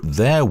choice to put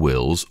their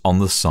wills on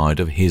the side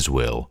of his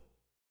will.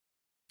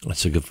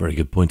 That's a very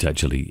good point,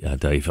 actually,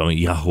 Dave. I mean,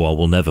 Yahuwah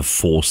will never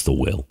force the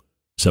will,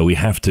 so we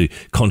have to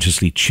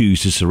consciously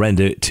choose to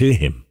surrender it to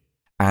him.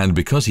 And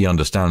because he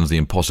understands the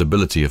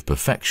impossibility of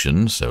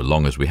perfection, so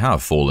long as we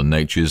have fallen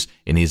natures,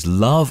 in his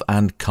love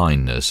and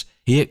kindness,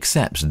 he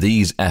accepts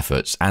these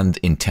efforts and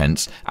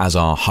intents as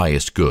our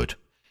highest good.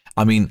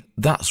 I mean,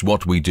 that's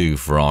what we do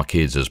for our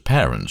kids as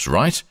parents,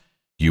 right?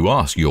 You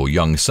ask your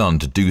young son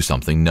to do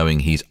something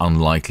knowing he's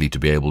unlikely to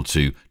be able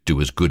to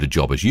do as good a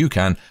job as you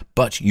can,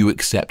 but you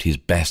accept his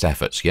best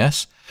efforts,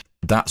 yes?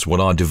 That's what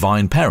our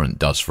divine parent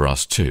does for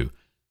us too.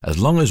 As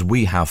long as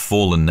we have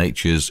fallen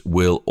natures,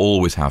 we'll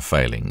always have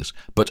failings,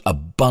 but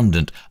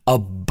abundant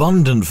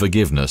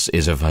forgiveness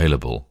is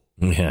available.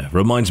 Yeah,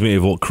 reminds me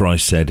of what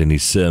Christ said in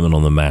his Sermon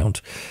on the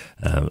Mount.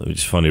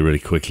 Just find it really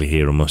quickly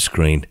here on my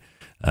screen.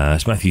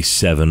 It's Matthew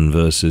 7,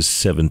 verses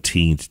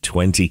 17 to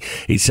 20.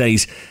 It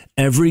says,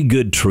 "Every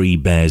good tree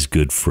bears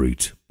good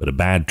fruit, but a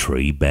bad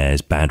tree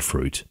bears bad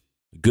fruit.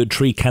 A good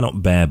tree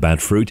cannot bear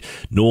bad fruit,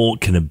 nor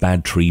can a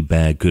bad tree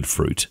bear good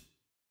fruit.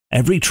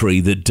 Every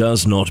tree that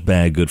does not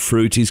bear good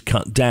fruit is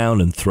cut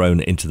down and thrown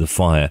into the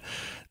fire.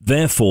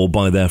 Therefore,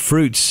 by their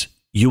fruits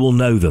you will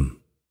know them."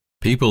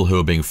 People who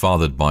are being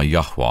fathered by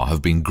Yahuwah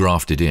have been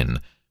grafted in.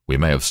 We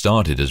may have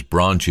started as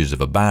branches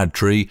of a bad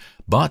tree,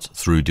 but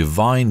through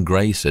divine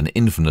grace and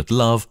infinite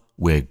love,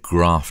 we're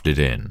grafted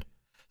in.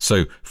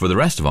 So, for the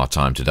rest of our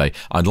time today,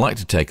 I'd like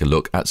to take a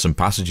look at some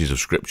passages of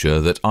Scripture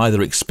that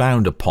either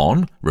expound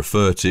upon,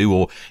 refer to,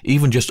 or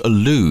even just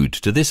allude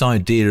to this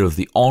idea of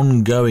the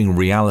ongoing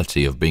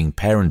reality of being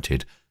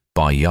parented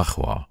by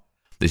Yahuwah.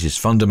 This is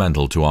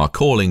fundamental to our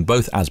calling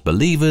both as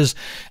believers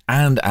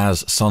and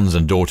as sons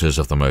and daughters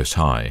of the Most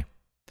High.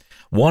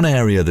 One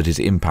area that is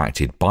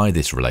impacted by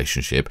this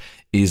relationship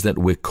is that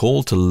we're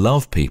called to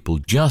love people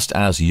just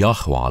as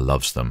Yahuwah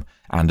loves them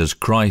and as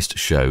Christ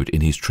showed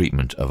in his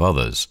treatment of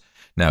others.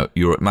 Now,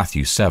 you're at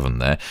Matthew 7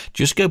 there.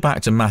 Just go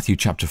back to Matthew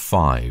chapter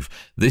 5.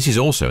 This is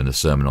also in the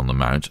Sermon on the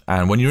Mount,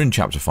 and when you're in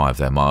chapter 5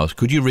 there, Miles,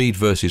 could you read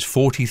verses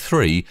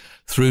 43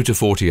 through to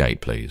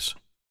 48, please?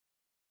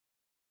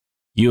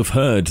 "You have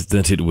heard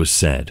that it was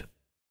said,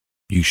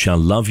 'You shall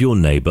love your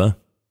neighbor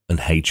and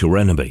hate your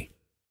enemy.'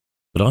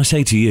 But I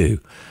say to you,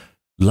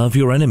 love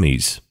your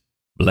enemies,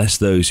 bless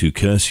those who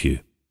curse you,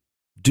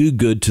 do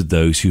good to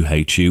those who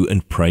hate you,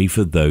 and pray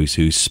for those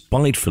who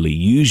spitefully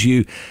use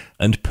you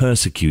and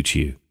persecute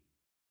you,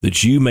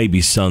 that you may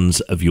be sons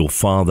of your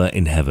Father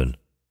in heaven.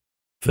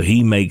 For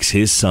he makes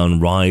his sun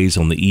rise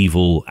on the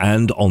evil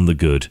and on the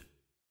good,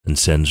 and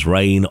sends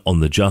rain on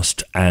the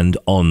just and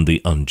on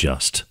the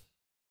unjust.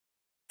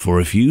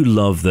 For if you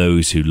love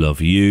those who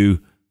love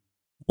you,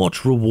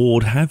 what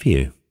reward have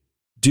you?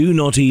 Do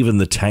not even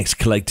the tax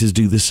collectors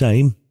do the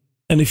same?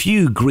 And if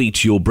you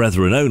greet your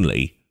brethren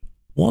only,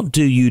 what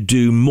do you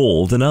do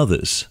more than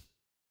others?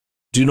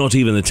 Do not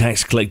even the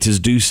tax collectors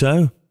do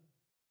so?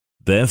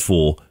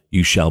 Therefore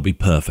you shall be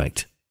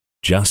perfect,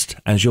 just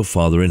as your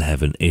Father in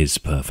heaven is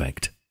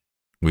perfect."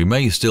 We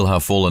may still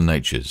have fallen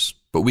natures,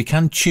 but we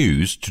can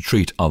choose to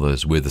treat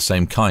others with the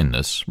same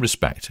kindness,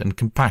 respect, and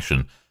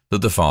compassion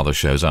that the Father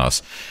shows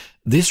us.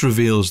 This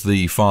reveals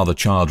the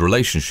father-child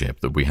relationship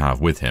that we have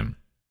with him.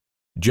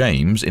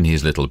 James, in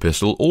his little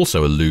epistle,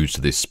 also alludes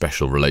to this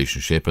special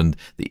relationship and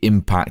the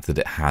impact that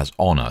it has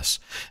on us.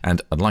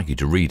 And I'd like you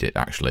to read it,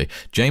 actually.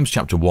 James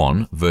chapter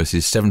 1,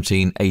 verses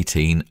 17,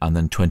 18, and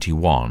then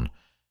 21.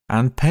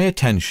 And pay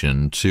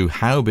attention to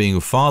how being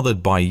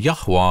fathered by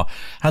Yahuwah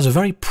has a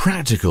very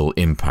practical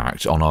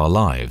impact on our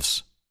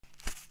lives.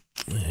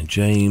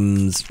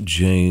 James,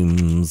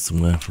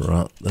 where we're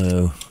at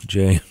though?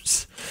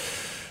 James.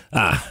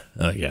 There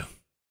you go.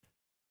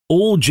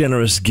 "All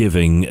generous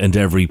giving and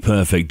every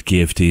perfect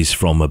gift is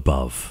from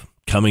above,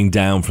 coming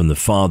down from the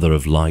Father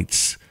of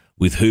lights,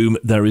 with whom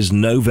there is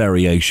no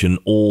variation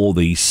or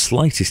the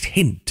slightest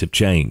hint of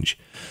change.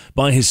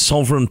 By his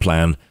sovereign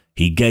plan,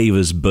 he gave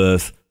us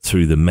birth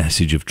through the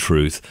message of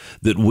truth,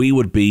 that we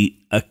would be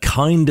a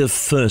kind of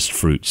first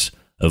fruits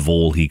of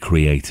all he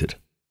created.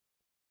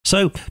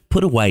 So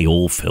put away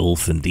all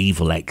filth and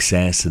evil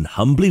excess and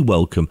humbly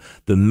welcome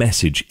the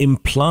message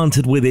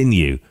implanted within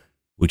you,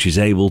 which is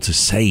able to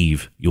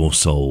save your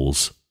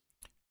souls."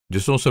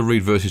 Just also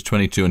read verses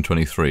 22 and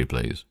 23,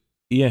 please.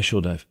 Yeah,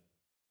 sure, Dave.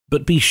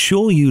 "But be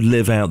sure you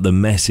live out the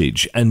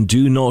message and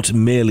do not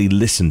merely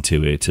listen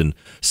to it and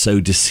so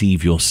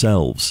deceive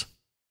yourselves.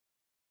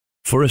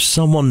 For if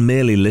someone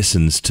merely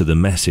listens to the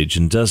message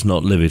and does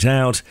not live it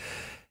out,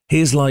 he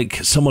is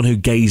like someone who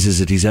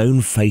gazes at his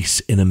own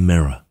face in a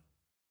mirror."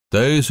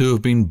 Those who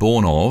have been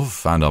born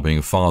of and are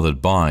being fathered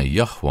by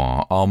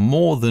Yahuwah are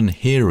more than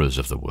hearers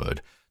of the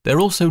word. They're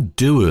also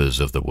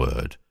doers of the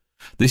word.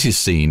 This is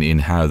seen in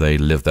how they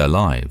live their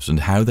lives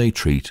and how they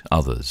treat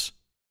others.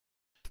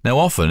 Now,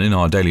 often in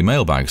our daily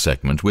mailbag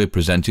segment, we're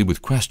presented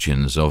with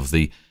questions of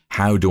the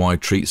 "how do I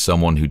treat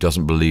someone who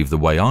doesn't believe the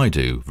way I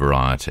do"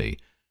 variety.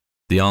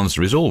 The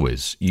answer is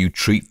always, you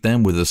treat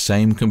them with the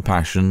same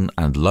compassion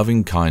and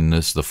loving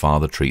kindness the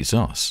Father treats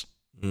us.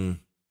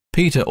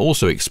 Peter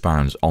also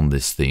expounds on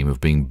this theme of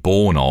being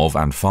born of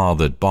and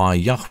fathered by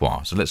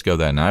Yahuwah. So let's go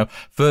there now.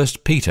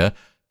 1 Peter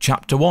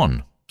chapter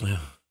 1.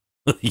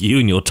 You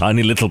and your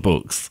tiny little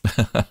books.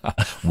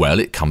 Well,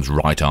 it comes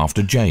right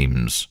after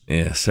James.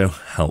 Yeah, so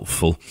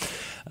helpful.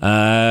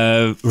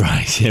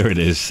 Right, here it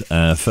is.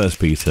 1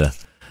 Peter.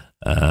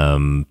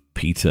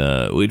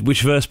 Peter,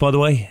 which verse, by the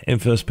way, in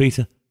 1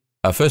 Peter?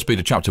 1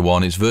 Peter chapter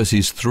 1, it's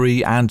verses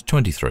 3 and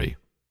 23.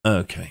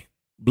 Okay.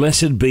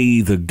 Blessed be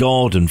the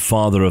God and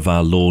Father of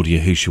our Lord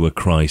Yahushua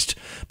Christ.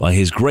 By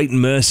his great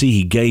mercy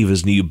he gave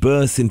us new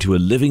birth into a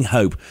living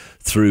hope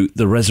through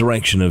the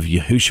resurrection of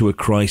Yahushua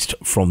Christ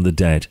from the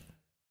dead.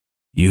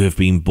 You have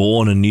been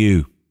born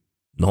anew,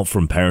 not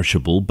from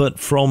perishable,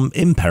 but from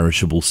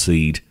imperishable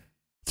seed,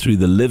 through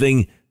the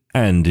living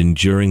and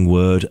enduring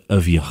word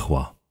of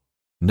Yahuwah.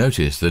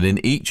 Notice that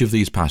in each of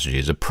these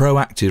passages a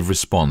proactive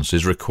response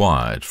is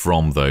required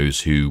from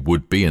those who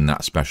would be in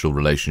that special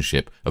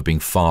relationship of being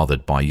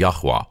fathered by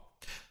Yahuwah.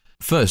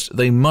 First,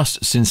 they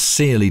must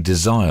sincerely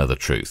desire the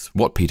truth,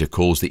 what Peter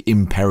calls the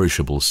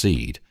imperishable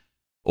seed.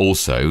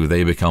 Also,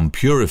 they become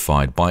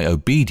purified by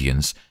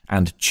obedience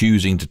and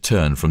choosing to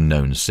turn from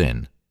known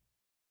sin.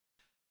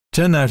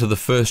 Turn now to the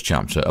first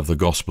chapter of the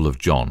Gospel of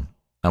John,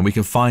 and we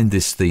can find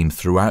this theme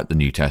throughout the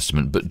New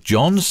Testament, but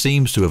John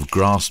seems to have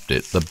grasped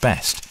it the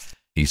best.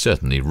 He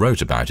certainly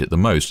wrote about it the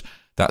most.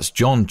 That's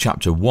John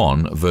chapter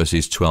 1,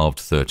 verses 12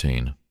 to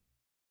 13.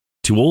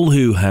 To all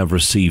who have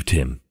received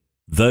him,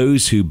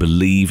 those who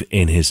believe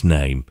in his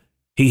name,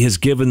 he has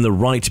given the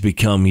right to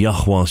become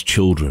Yahuwah's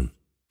children,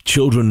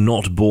 children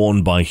not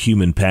born by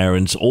human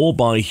parents or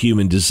by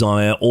human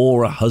desire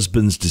or a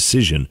husband's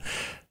decision,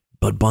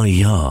 but by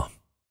Yah.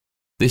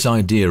 This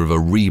idea of a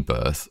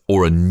rebirth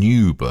or a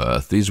new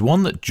birth is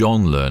one that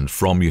John learned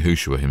from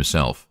Yahushua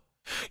himself.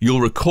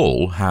 You'll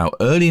recall how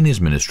early in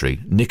his ministry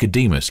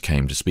Nicodemus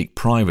came to speak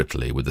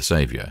privately with the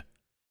Saviour.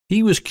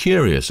 He was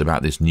curious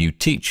about this new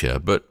teacher,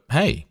 but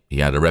hey, he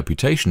had a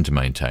reputation to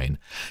maintain,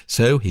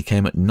 so he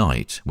came at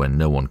night when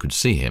no one could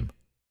see him.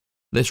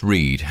 Let's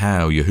read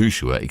how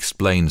Yahushua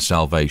explained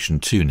salvation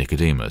to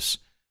Nicodemus.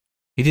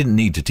 He didn't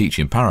need to teach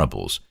him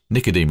parables.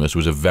 Nicodemus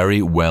was a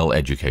very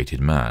well-educated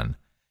man.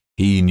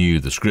 He knew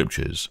the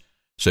Scriptures.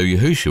 So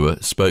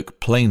Yahushua spoke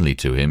plainly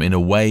to him in a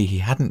way he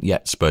hadn't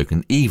yet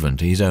spoken even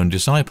to his own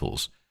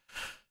disciples.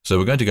 So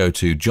we're going to go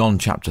to John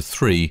chapter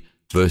 3,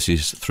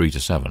 verses 3 to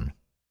 7.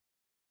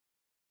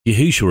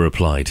 Yahushua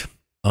replied,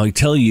 I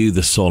tell you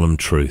the solemn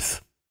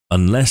truth.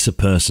 Unless a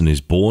person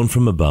is born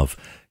from above,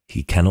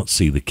 he cannot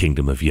see the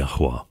kingdom of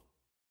Yahuwah.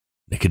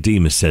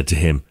 Nicodemus said to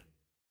him,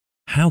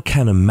 How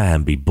can a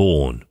man be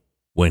born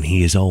when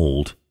he is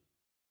old?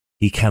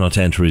 He cannot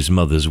enter his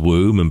mother's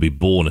womb and be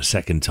born a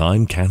second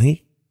time, can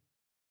he?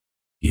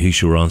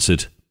 Yahushua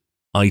answered,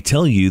 I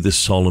tell you the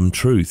solemn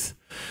truth.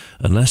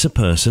 Unless a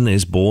person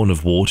is born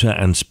of water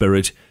and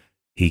spirit,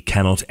 he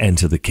cannot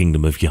enter the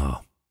kingdom of Yah.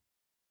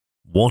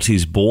 What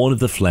is born of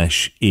the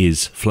flesh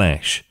is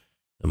flesh,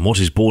 and what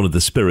is born of the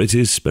spirit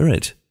is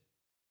spirit.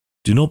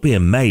 Do not be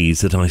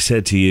amazed that I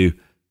said to you,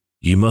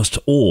 you must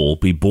all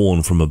be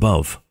born from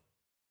above.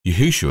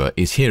 Yahushua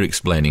is here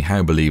explaining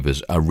how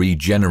believers are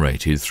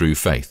regenerated through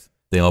faith.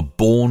 They are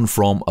born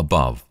from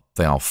above.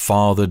 They are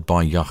fathered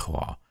by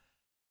Yahuwah.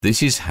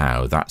 This is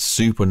how that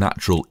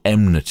supernatural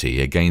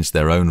enmity against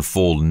their own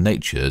fallen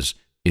natures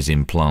is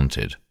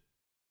implanted.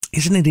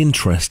 Isn't it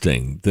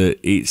interesting that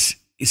it's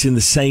in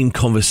the same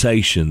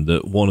conversation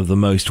that one of the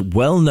most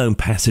well-known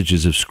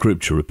passages of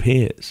Scripture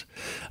appears?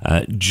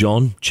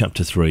 John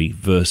chapter 3,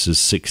 verses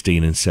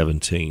 16 and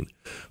 17.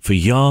 For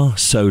Yah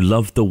so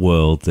loved the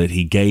world that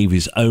he gave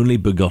his only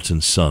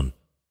begotten Son,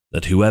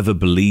 that whoever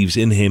believes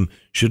in him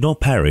should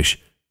not perish,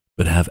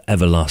 but have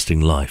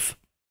everlasting life.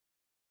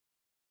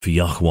 For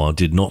Yahuwah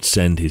did not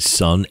send his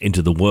Son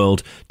into the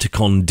world to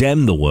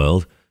condemn the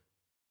world,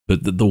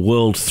 but that the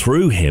world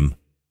through him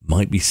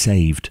might be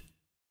saved.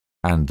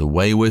 And the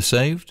way we're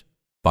saved?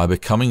 By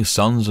becoming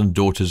sons and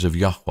daughters of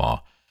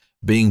Yahuwah,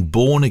 being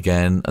born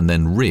again and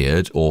then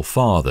reared or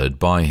fathered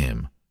by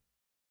him.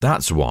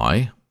 That's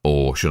why,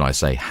 or should I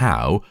say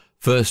how,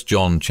 1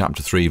 John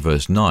chapter 3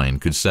 verse 9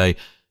 could say,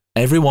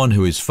 Everyone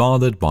who is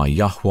fathered by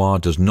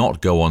Yahuwah does not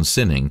go on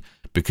sinning,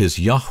 because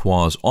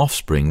Yahuwah's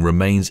offspring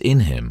remains in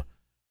him.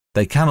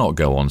 They cannot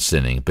go on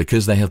sinning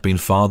because they have been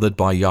fathered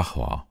by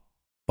Yahuwah.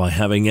 By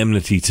having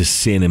enmity to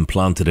sin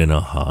implanted in our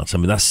hearts. I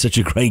mean, that's such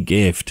a great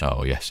gift.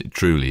 Oh, yes, it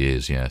truly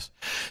is, yes.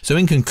 So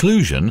in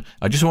conclusion,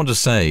 I just want to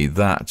say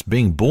that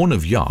being born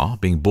of Yah,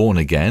 being born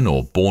again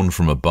or born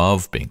from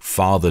above, being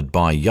fathered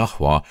by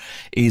Yahuwah,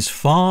 is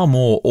far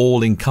more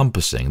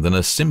all-encompassing than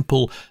a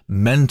simple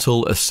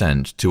mental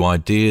assent to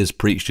ideas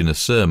preached in a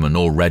sermon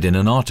or read in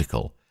an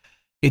article.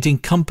 It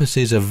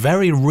encompasses a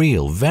very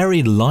real,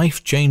 very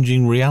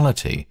life-changing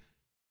reality.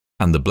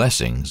 And the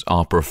blessings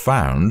are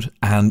profound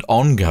and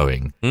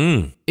ongoing.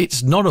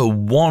 It's not a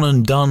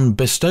one-and-done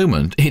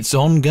bestowment, it's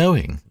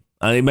ongoing.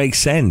 And it makes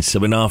sense. I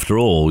mean, after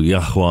all,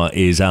 Yahuwah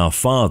is our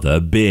Father.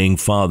 Being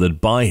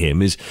fathered by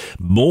him is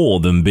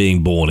more than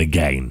being born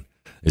again.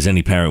 As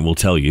any parent will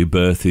tell you,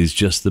 birth is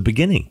just the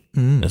beginning.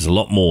 There's a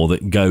lot more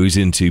that goes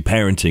into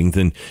parenting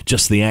than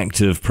just the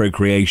act of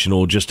procreation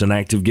or just an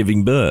act of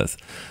giving birth.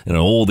 You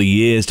know, all the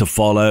years to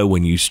follow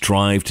when you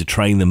strive to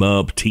train them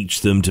up,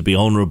 teach them to be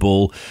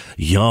honourable,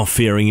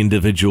 Yah-fearing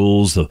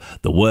individuals.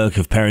 The work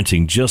of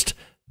parenting just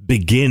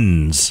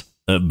begins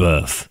at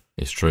birth.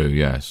 It's true,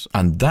 yes.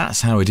 And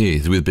that's how it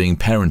is with being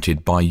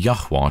parented by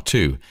Yahuwah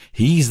too.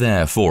 He's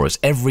there for us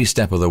every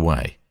step of the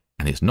way.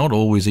 And it's not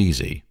always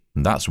easy.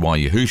 And that's why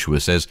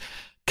Yahushua says,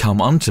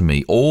 "Come unto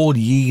me, all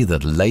ye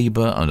that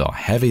labour and are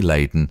heavy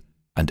laden,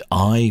 and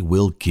I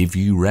will give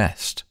you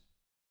rest."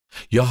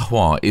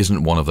 Yahuwah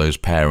isn't one of those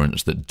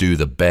parents that do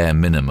the bare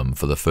minimum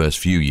for the first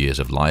few years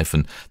of life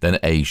and then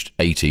at aged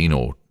 18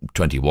 or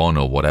 21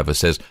 or whatever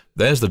says,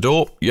 "There's the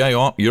door,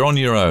 yeah, you're on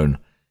your own."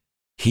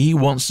 He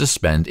wants to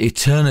spend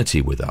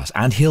eternity with us,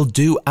 and he'll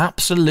do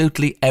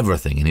absolutely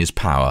everything in his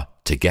power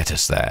to get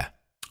us there.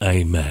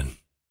 Amen.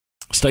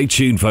 Stay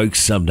tuned,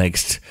 folks. Up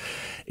next,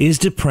 is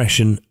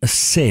depression a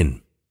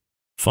sin?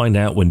 Find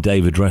out when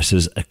Dave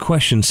addresses a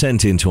question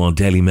sent into our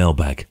daily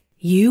mailbag.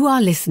 You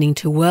are listening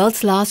to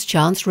World's Last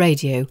Chance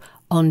Radio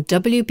on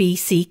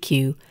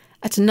WBCQ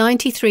at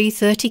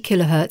 9330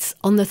 kHz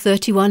on the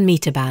 31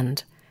 metre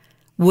band.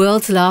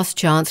 World's Last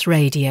Chance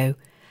Radio,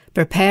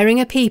 preparing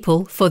a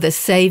people for the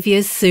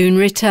Saviour's soon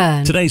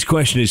return. Today's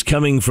question is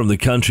coming from the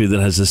country that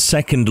has the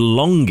second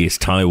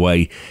longest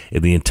highway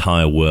in the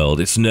entire world.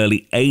 It's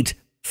nearly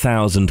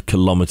 8,000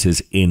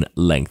 kilometres in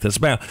length. That's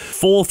about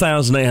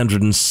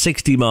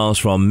 4,860 miles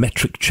for our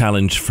metric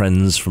challenge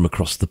friends from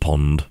across the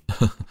pond.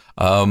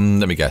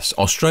 Let me guess.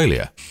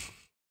 Australia?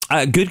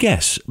 Good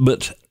guess,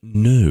 but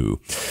no.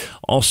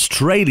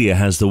 Australia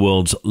has the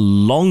world's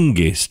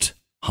longest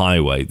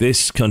highway.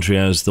 This country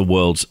has the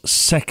world's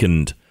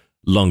second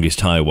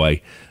longest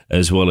highway,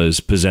 as well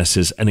as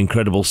possesses an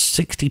incredible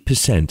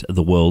 60% of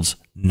the world's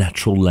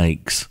natural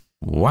lakes.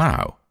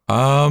 Wow.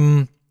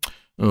 I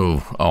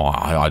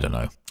don't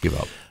know. Give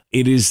up.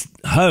 It is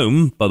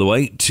home, by the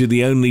way, to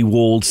the only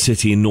walled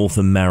city in North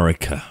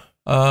America.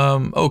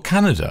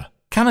 Canada.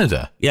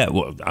 Canada. Yeah,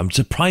 well, I'm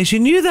surprised you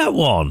knew that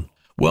one.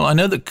 Well, I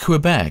know that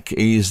Quebec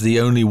is the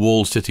only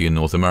walled city in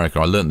North America.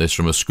 I learnt this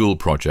from a school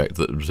project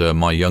that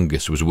my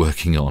youngest was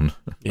working on.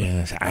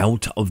 Yes,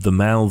 out of the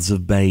mouths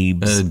of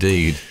babes.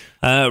 Indeed.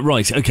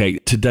 Right, okay,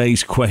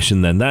 today's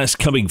question then. That's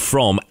coming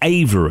from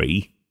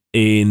Avery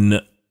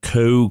in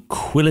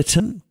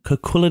Coquitlam?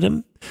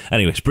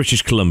 Anyway, it's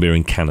British Columbia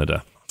in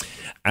Canada.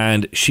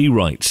 And she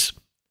writes,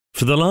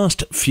 "For the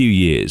last few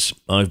years,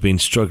 I've been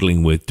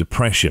struggling with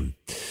depression.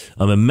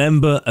 I'm a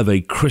member of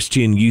a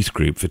Christian youth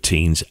group for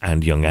teens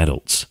and young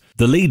adults.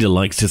 The leader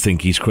likes to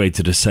think he's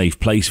created a safe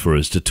place for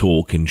us to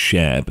talk and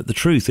share, but the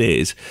truth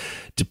is,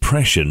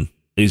 depression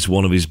is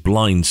one of his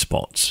blind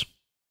spots.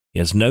 He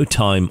has no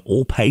time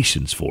or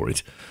patience for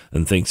it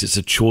and thinks it's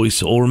a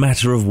choice or a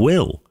matter of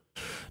will,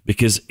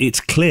 because it's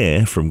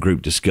clear from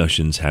group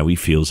discussions how he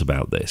feels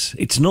about this.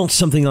 It's not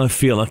something I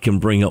feel I can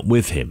bring up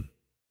with him.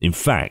 In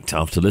fact,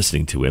 after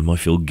listening to him, I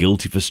feel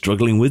guilty for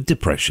struggling with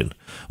depression,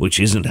 which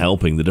isn't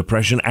helping the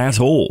depression at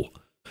all.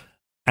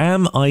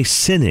 Am I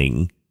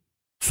sinning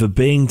for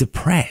being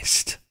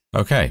depressed?"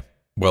 Okay.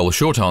 Well, the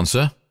short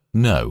answer,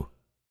 no.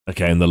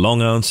 Okay, and the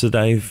long answer,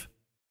 Dave?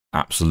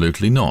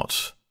 Absolutely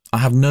not. I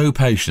have no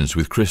patience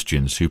with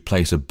Christians who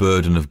place a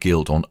burden of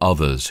guilt on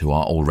others who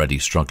are already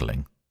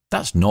struggling.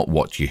 That's not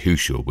what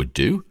Yahushua would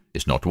do.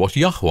 It's not what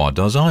Yahuwah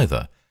does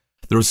either.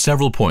 There are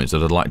several points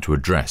that I'd like to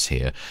address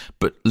here,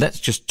 but let's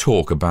just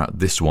talk about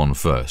this one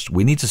first.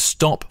 We need to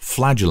stop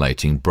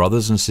flagellating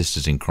brothers and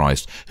sisters in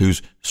Christ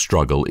whose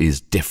struggle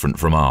is different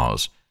from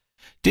ours.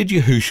 Did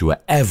Yahushua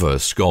ever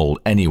scold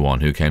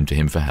anyone who came to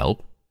him for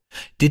help?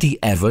 Did he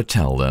ever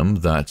tell them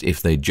that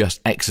if they just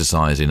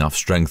exercise enough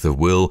strength of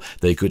will,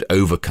 they could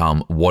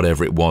overcome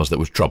whatever it was that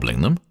was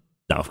troubling them?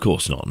 No, of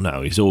course not.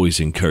 No, he's always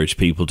encouraged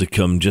people to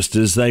come just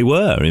as they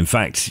were. In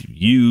fact,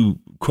 you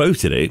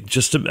quoted it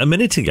just a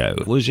minute ago.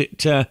 Was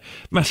it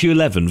Matthew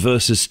 11,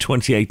 verses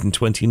 28 and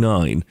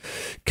 29?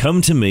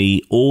 "Come to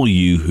me, all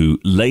you who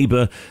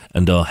labour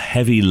and are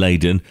heavy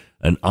laden,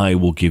 and I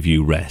will give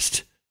you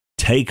rest.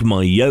 Take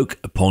my yoke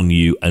upon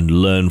you and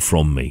learn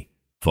from me,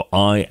 for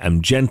I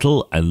am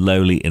gentle and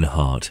lowly in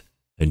heart,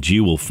 and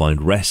you will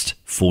find rest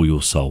for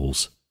your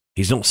souls."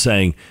 He's not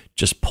saying,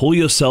 just pull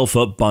yourself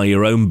up by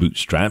your own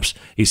bootstraps.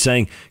 He's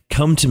saying,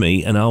 come to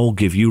me and I will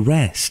give you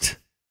rest.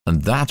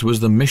 And that was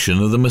the mission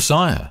of the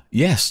Messiah.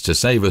 Yes, to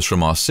save us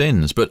from our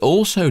sins, but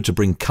also to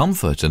bring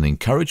comfort and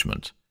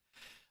encouragement.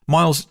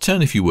 Miles,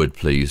 turn if you would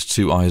please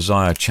to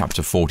Isaiah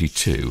chapter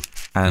 42.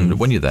 And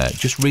when you're there,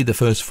 just read the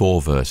first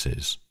 4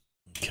 verses.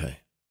 Okay.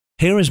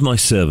 "Here is my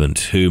servant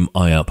whom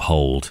I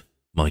uphold,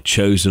 my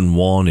chosen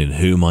one in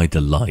whom I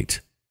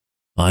delight.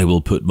 I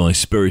will put my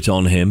spirit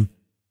on him,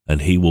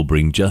 and he will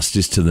bring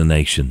justice to the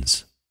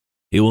nations.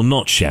 He will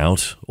not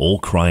shout or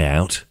cry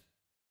out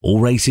or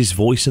raise his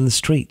voice in the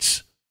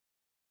streets.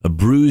 A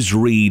bruised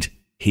reed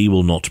he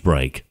will not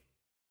break,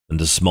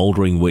 and a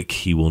smouldering wick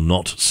he will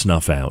not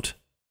snuff out.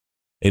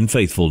 In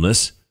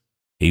faithfulness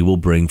he will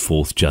bring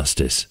forth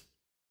justice.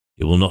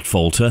 He will not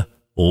falter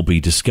or be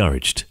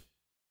discouraged,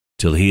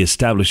 till he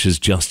establishes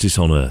justice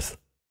on earth.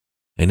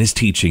 In his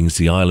teachings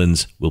the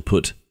islands will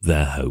put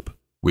their hope."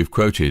 We've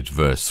quoted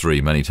verse 3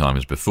 many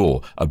times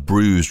before. A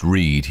bruised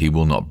reed he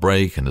will not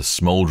break, and a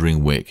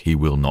smouldering wick he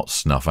will not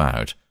snuff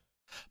out.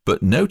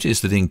 But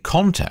notice that in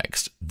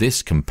context,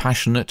 this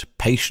compassionate,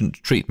 patient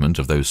treatment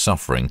of those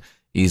suffering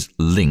is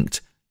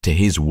linked to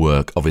his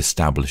work of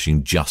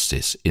establishing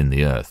justice in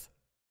the earth.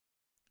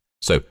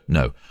 So,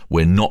 no,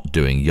 we're not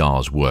doing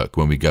Yah's work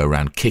when we go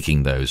around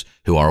kicking those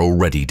who are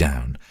already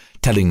down,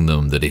 telling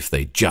them that if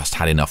they just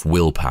had enough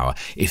willpower,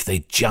 if they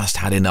just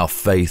had enough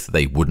faith,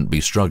 they wouldn't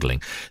be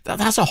struggling.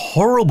 That's a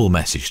horrible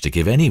message to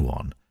give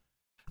anyone.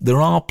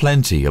 There are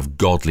plenty of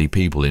godly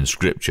people in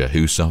Scripture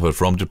who suffer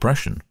from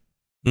depression.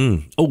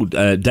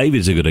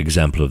 David's a good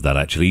example of that,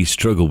 actually. He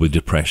struggled with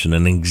depression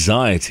and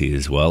anxiety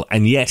as well,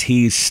 and yet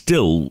he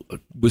still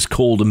was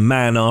called a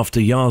man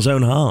after Yah's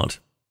own heart.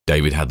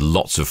 David had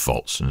lots of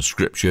faults, and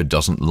Scripture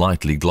doesn't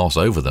lightly gloss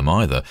over them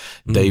either.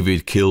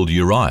 David killed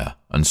Uriah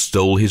and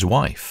stole his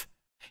wife.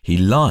 He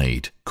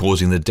lied,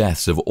 causing the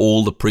deaths of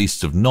all the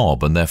priests of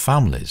Nob and their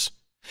families.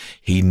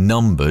 He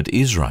numbered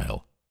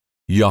Israel.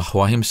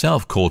 Yahuwah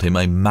himself called him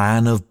a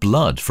man of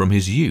blood from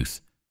his youth.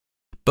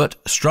 But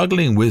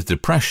struggling with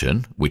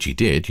depression, which he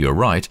did, you're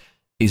right,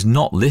 is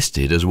not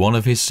listed as one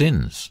of his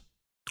sins.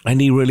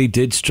 And he really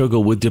did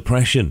struggle with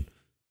depression.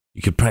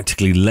 You could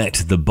practically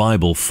let the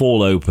Bible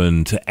fall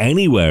open to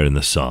anywhere in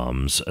the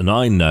Psalms, and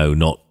I know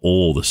not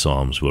all the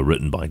Psalms were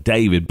written by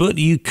David, but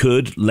you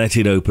could let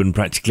it open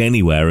practically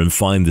anywhere and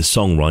find the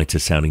songwriter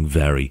sounding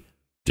very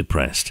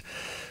depressed.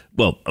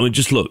 Well, I mean,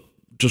 just look,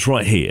 just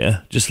right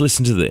here, just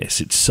listen to this.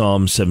 It's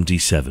Psalm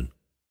 77.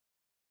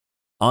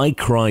 I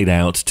cried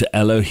out to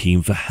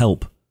Elohim for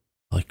help.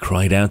 I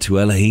cried out to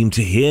Elohim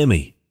to hear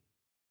me.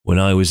 When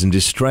I was in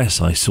distress,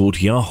 I sought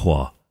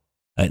Yahuwah.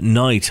 At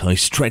night I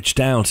stretched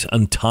out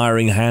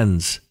untiring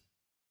hands,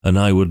 and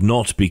I would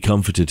not be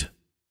comforted.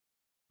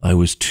 I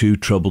was too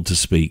troubled to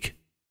speak.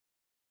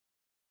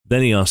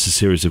 Then he asks a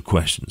series of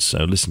questions,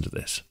 so listen to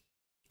this.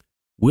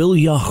 Will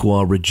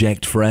Yahuwah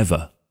reject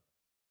forever?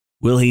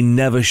 Will he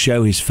never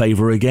show his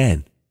favor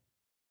again?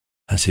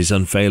 Has his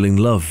unfailing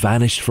love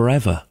vanished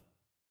forever?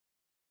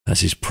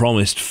 Has his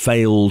promise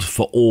failed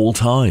for all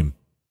time?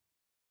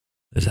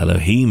 Has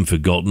Elohim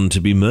forgotten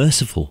to be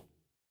merciful?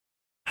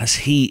 Has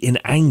he in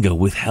anger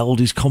withheld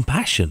his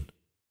compassion?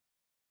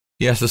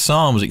 Yes, the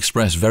Psalms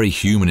express very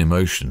human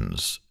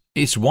emotions.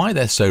 It's why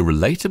they're so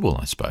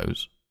relatable, I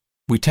suppose.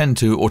 We tend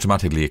to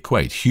automatically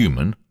equate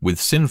human with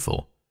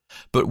sinful,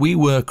 but we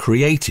were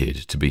created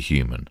to be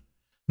human.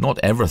 Not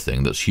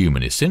everything that's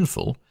human is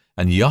sinful,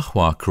 and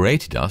Yahuwah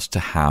created us to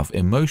have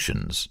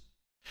emotions.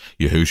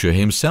 Yahushua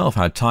himself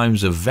had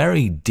times of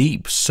very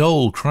deep,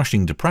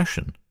 soul-crushing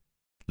depression.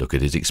 Look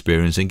at his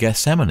experience in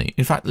Gethsemane.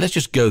 In fact, let's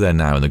just go there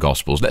now in the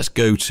Gospels. Let's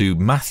go to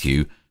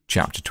Matthew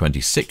chapter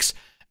 26,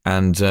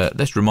 and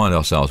let's remind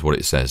ourselves what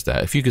it says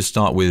there. If you could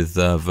start with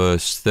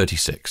verse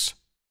 36.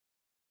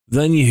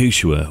 Then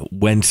Yahushua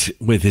went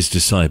with his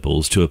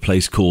disciples to a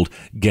place called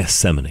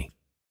Gethsemane,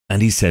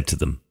 and he said to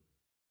them,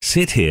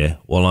 Sit here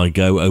while I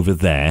go over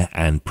there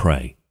and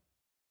pray.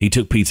 He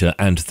took Peter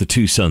and the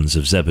 2 sons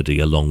of Zebedee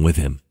along with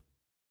him,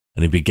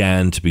 and he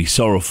began to be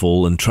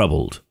sorrowful and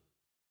troubled.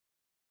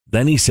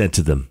 Then he said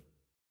to them,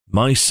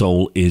 My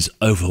soul is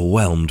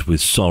overwhelmed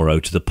with sorrow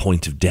to the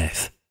point of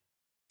death.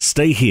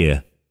 Stay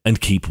here and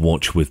keep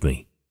watch with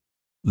me.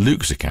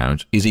 Luke's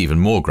account is even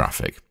more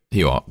graphic.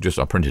 Here you are,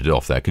 I printed it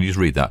off there. Can you just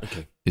read that?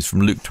 Okay. It's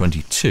from Luke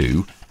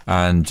 22,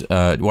 and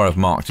where I've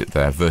marked it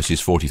there, verses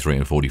 43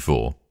 and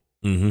 44.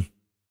 An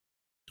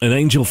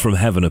angel from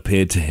heaven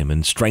appeared to him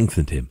and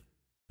strengthened him,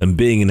 and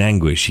being in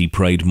anguish he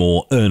prayed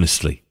more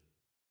earnestly,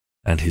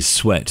 and his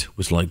sweat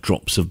was like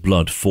drops of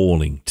blood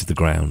falling to the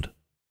ground.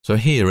 So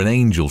here an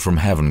angel from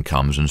heaven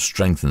comes and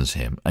strengthens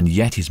him, and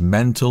yet his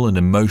mental and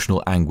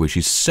emotional anguish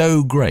is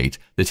so great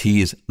that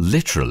he is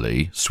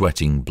literally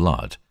sweating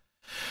blood.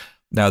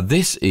 Now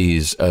this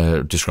is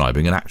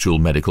describing an actual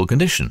medical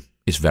condition.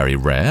 It's very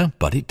rare,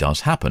 but it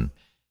does happen.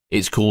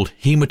 It's called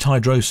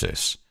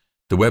hematidrosis.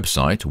 The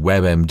website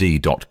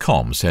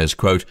webmd.com says,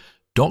 quote,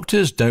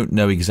 Doctors don't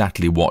know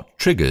exactly what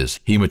triggers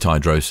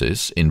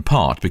hematidrosis, in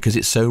part because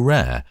it's so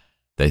rare.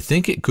 They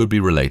think it could be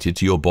related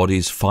to your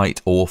body's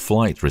fight or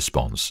flight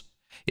response.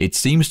 It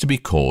seems to be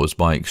caused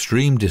by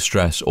extreme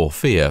distress or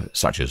fear,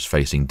 such as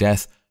facing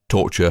death,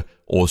 torture,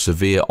 or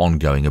severe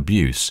ongoing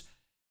abuse.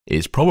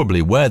 It's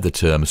probably where the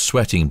term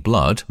sweating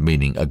blood,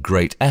 meaning a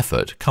great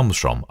effort, comes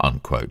from,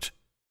 unquote.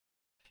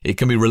 It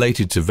can be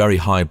related to very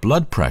high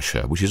blood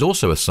pressure, which is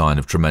also a sign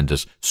of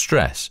tremendous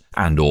stress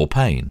and or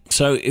pain.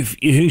 So if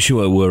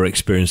Yahushua were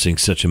experiencing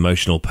such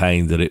emotional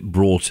pain that it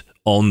brought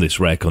on this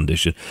rare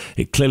condition,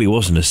 it clearly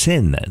wasn't a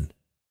sin then.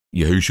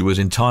 Yahushua's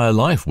entire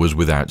life was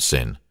without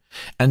sin.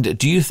 And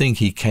do you think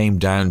he came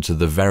down to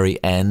the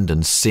very end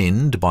and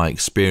sinned by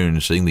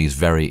experiencing these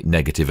very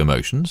negative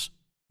emotions?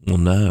 Well,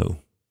 no.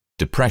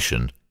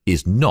 Depression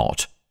is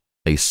not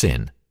a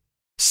sin.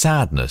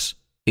 Sadness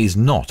is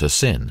not a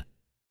sin.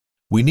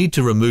 We need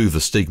to remove the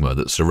stigma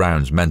that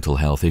surrounds mental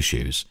health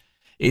issues.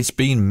 It's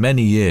been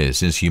many years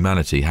since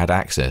humanity had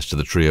access to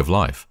the tree of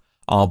life.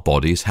 Our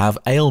bodies have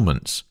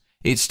ailments.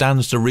 It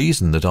stands to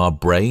reason that our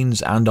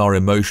brains and our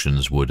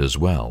emotions would as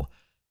well.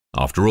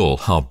 After all,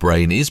 our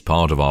brain is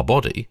part of our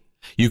body.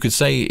 You could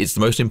say it's the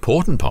most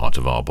important part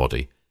of our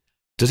body.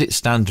 Does it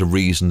stand to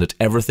reason that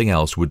everything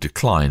else would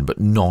decline but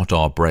not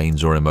our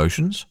brains or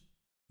emotions?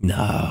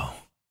 No.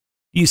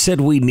 You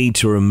said we need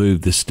to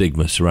remove the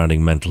stigma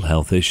surrounding mental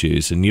health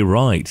issues, and you're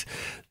right.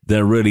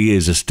 There really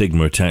is a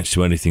stigma attached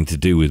to anything to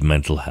do with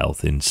mental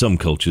health, in some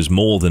cultures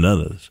more than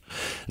others.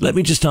 Let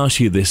me just ask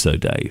you this though,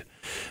 Dave.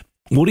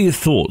 What are your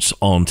thoughts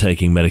on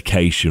taking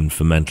medication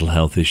for mental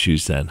health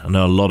issues then? I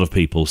know a lot of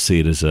people see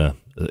it as a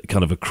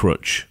kind of a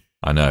crutch.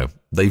 I know.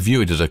 They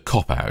view it as a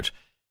cop-out.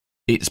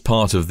 It's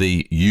part of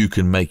the you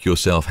can make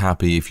yourself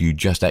happy if you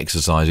just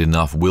exercise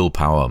enough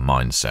willpower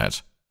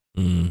mindset.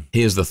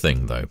 Here's the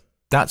thing though.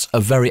 That's a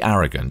very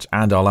arrogant,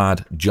 and I'll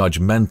add,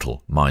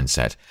 judgmental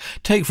mindset.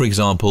 Take, for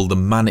example, the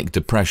manic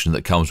depression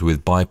that comes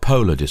with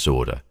bipolar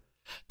disorder.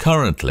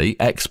 Currently,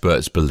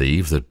 experts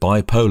believe that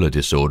bipolar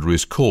disorder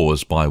is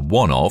caused by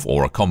one of,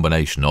 or a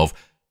combination of,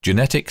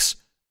 genetics,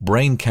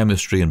 brain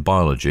chemistry and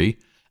biology,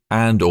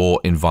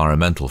 and/or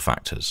environmental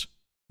factors.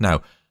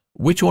 Now,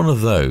 which one of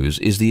those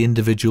is the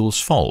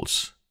individual's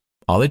fault?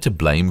 Are they to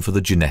blame for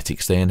the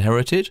genetics they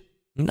inherited?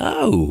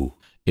 No.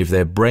 If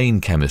their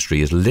brain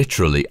chemistry is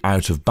literally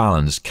out of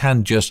balance,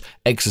 can just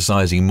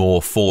exercising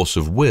more force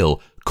of will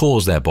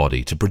cause their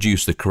body to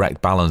produce the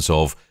correct balance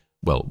of,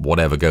 well,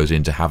 whatever goes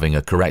into having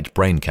a correct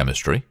brain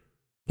chemistry?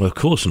 Well, of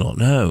course not,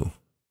 no.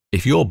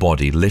 If your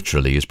body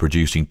literally is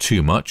producing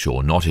too much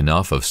or not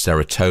enough of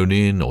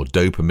serotonin or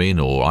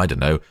dopamine or, I don't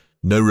know,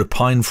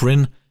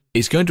 norepinephrine,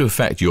 it's going to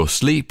affect your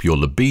sleep, your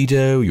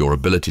libido, your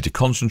ability to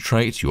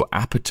concentrate, your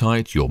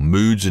appetite, your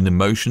moods and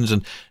emotions,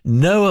 and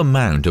no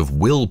amount of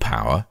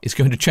willpower is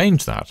going to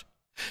change that.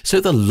 So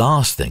the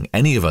last thing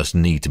any of us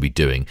need to be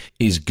doing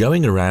is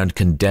going around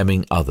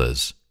condemning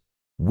others.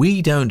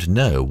 We don't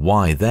know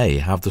why they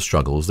have the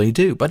struggles they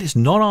do, but it's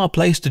not our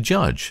place to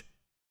judge.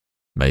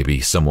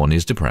 Maybe someone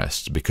is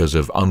depressed because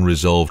of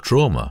unresolved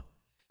trauma.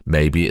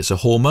 Maybe it's a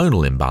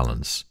hormonal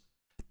imbalance.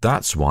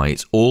 That's why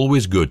it's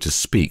always good to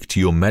speak to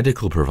your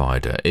medical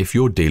provider if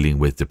you're dealing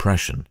with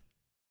depression.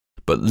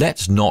 But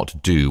let's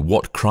not do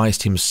what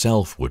Christ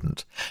himself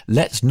wouldn't.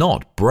 Let's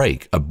not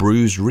break a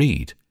bruised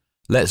reed.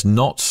 Let's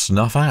not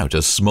snuff out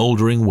a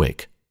smouldering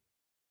wick.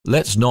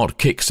 Let's not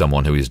kick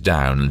someone who is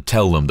down and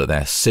tell them that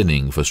they're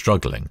sinning for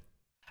struggling.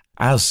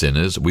 As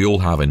sinners, we all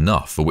have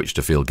enough for which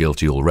to feel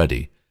guilty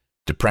already.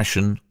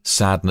 Depression,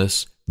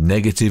 sadness,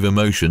 negative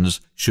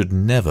emotions should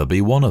never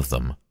be one of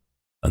them.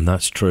 And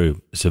that's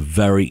true. It's a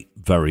very,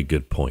 very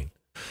good point.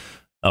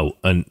 Oh,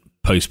 and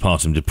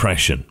postpartum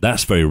depression.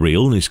 That's very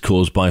real and is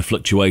caused by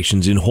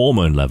fluctuations in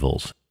hormone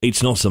levels.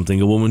 It's not something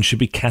a woman should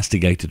be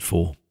castigated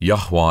for.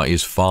 Yahuwah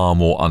is far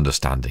more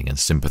understanding and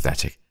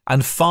sympathetic,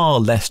 and far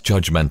less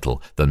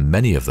judgmental than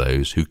many of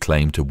those who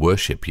claim to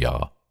worship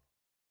Yah.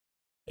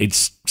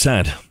 It's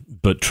sad,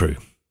 but true.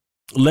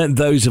 Let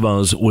those of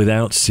us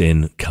without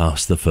sin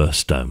cast the first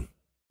stone,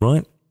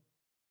 right?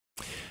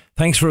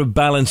 Thanks for a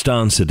balanced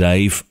answer,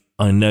 Dave.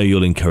 I know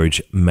you'll encourage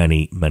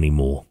many, many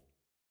more.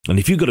 And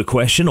if you've got a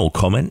question or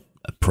comment,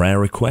 a prayer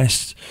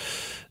request,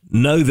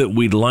 know that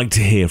we'd like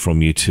to hear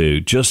from you too.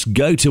 Just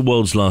go to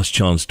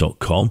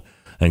worldslastchance.com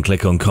and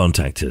click on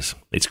Contact Us.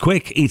 It's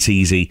quick, it's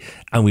easy,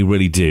 and we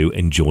really do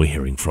enjoy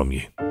hearing from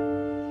you.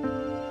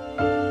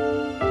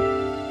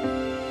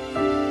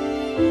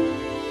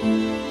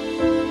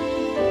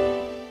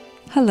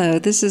 Hello,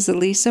 this is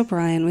Elise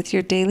O'Brien with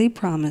your daily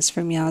promise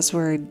from Yah's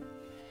Word.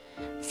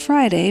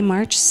 Friday,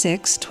 March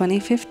 6,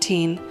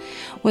 2015,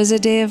 was a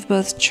day of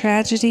both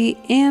tragedy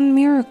and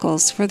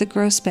miracles for the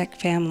Groesbeck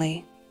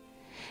family.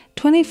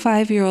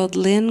 25-year-old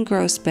Lynn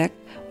Groesbeck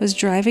was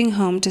driving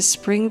home to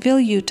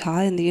Springville, Utah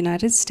in the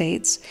United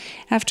States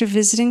after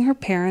visiting her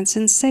parents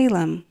in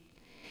Salem.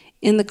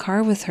 In the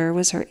car with her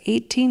was her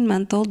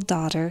 18-month-old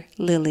daughter,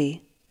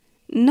 Lily.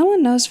 No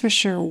one knows for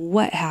sure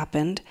what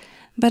happened,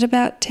 but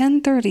about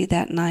 10:30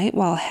 that night,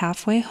 while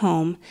halfway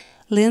home,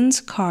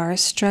 Lynn's car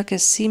struck a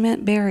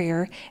cement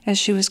barrier as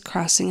she was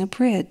crossing a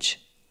bridge.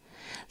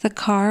 The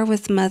car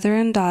with mother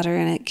and daughter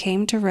in it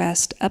came to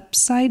rest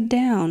upside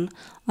down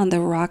on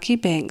the rocky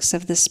banks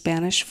of the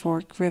Spanish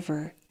Fork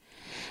River.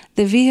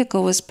 The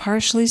vehicle was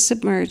partially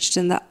submerged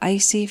in the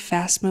icy,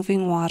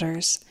 fast-moving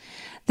waters.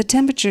 The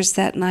temperatures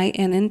that night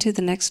and into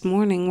the next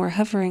morning were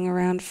hovering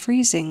around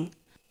freezing.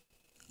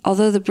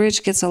 Although the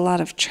bridge gets a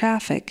lot of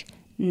traffic,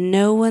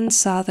 no one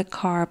saw the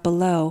car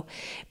below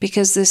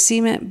because the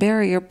cement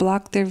barrier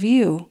blocked their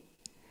view.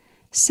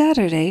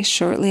 Saturday,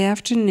 shortly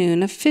after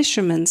noon, a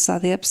fisherman saw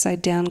the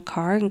upside-down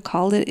car and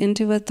called it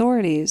into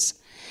authorities.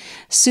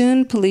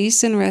 Soon,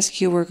 police and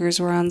rescue workers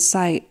were on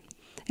site.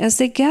 As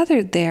they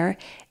gathered there,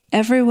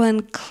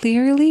 everyone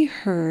clearly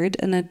heard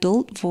an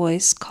adult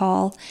voice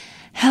call,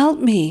 "Help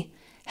me!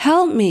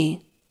 Help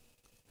me!"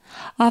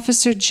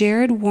 Officer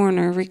Jared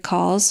Warner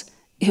recalls,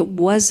 "It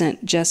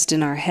wasn't just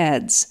in our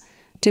heads.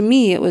 To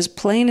me, it was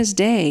plain as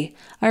day.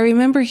 I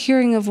remember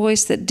hearing a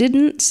voice that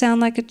didn't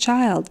sound like a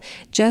child,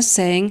 just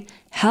saying,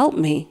 'Help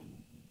me.'"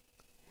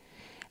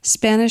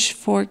 Spanish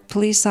Fork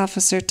police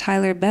officer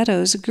Tyler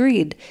Beddoes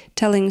agreed,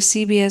 telling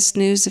CBS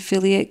News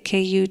affiliate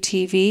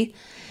KUTV,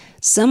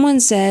 Someone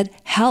said,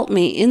 "Help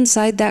me,"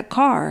 inside that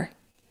car.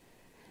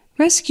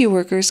 Rescue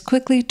workers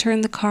quickly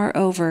turned the car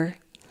over.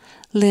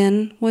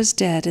 Lynn was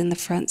dead in the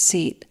front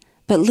seat,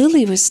 but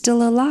Lily was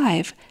still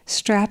alive,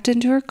 strapped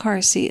into her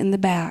car seat in the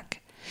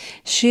back.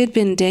 She had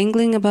been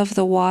dangling above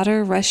the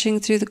water rushing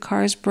through the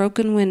car's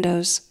broken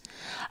windows.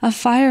 A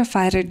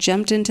firefighter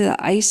jumped into the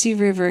icy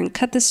river and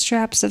cut the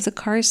straps of the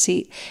car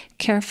seat,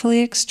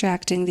 carefully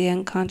extracting the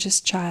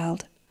unconscious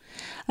child.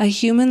 A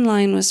human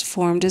line was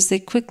formed as they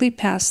quickly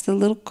passed the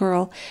little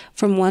girl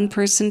from one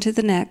person to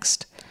the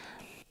next.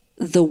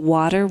 The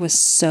water was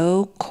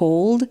so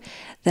cold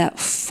that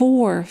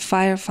 4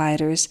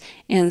 firefighters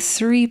and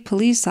 3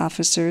 police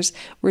officers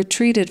were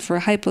treated for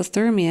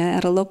hypothermia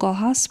at a local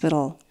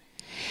hospital.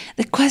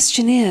 The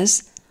question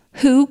is,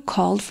 who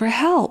called for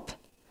help?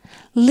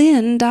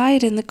 Lynn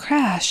died in the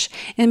crash,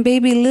 and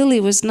baby Lily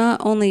was not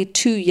only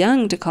too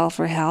young to call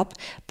for help,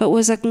 but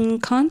was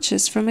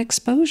unconscious from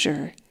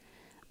exposure.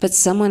 But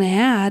someone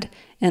had,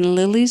 and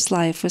Lily's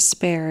life was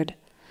spared.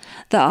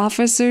 The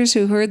officers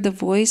who heard the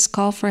voice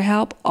call for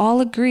help all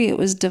agree it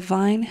was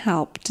divine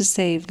help to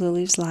save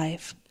Lily's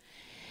life.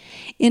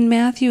 In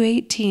Matthew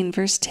 18,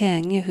 verse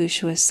 10,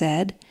 Yahushua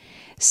said,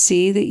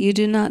 "See that you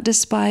do not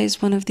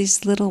despise one of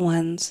these little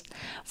ones,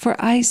 for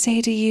I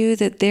say to you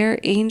that their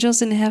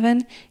angels in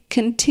heaven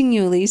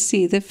continually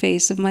see the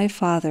face of my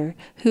Father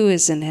who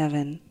is in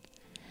heaven."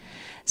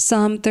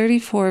 Psalm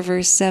 34,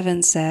 verse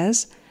 7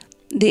 says,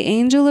 "The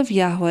angel of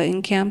Yahuwah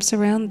encamps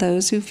around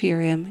those who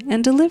fear him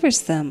and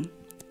delivers them."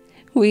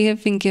 We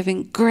have been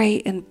given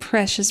great and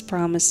precious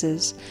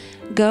promises.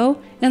 Go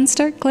and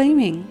start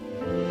claiming.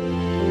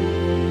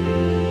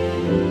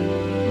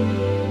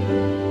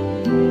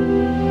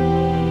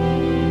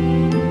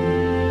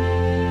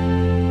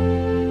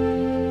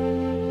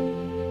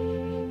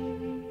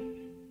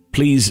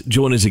 Please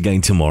join us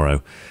again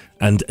tomorrow,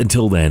 and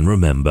until then,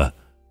 remember,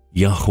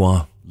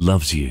 Yahuwah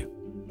loves you,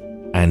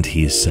 and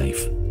he is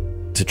safe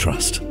to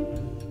trust.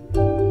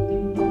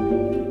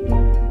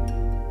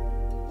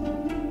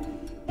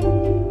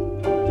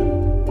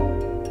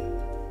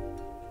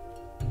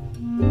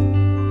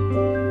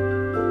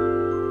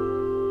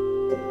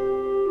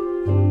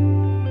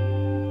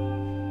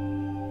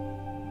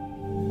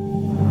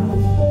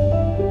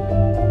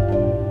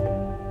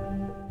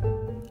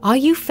 Are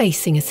you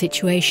facing a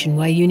situation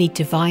where you need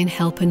divine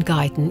help and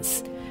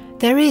guidance?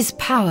 There is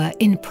power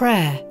in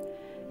prayer.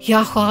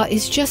 Yahuwah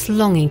is just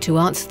longing to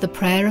answer the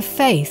prayer of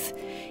faith.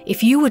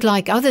 If you would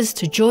like others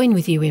to join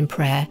with you in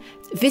prayer,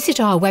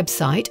 visit our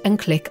website and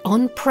click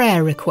on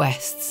Prayer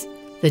Requests.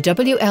 The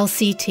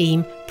WLC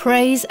team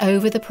prays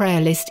over the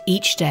prayer list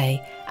each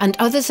day, and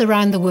others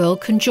around the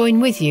world can join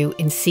with you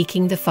in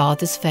seeking the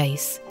Father's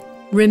face.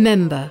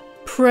 Remember,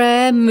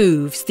 prayer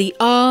moves the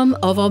arm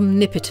of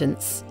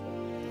omnipotence.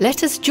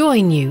 Let us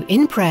join you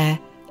in prayer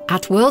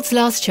at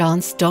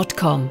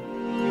worldslastchance.com.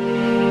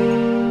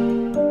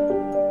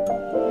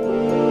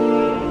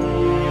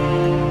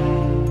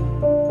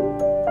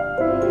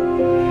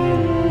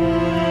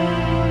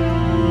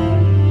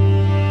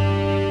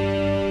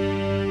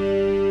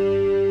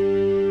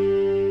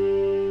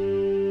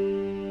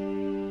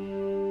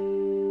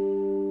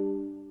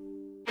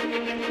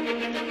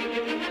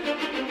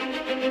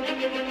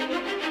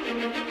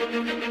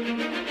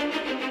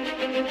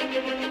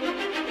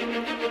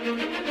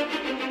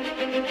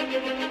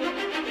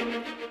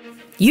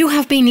 You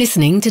have been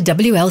listening to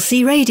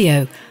WLC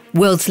Radio.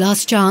 World's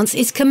Last Chance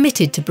is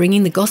committed to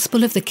bringing the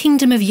gospel of the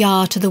kingdom of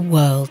Yah to the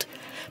world.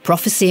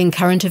 Prophecy and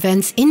current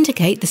events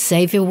indicate the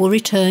Saviour will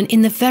return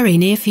in the very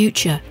near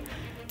future.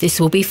 This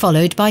will be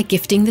followed by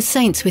gifting the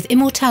saints with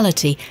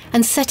immortality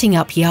and setting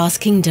up Yah's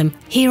kingdom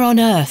here on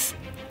earth.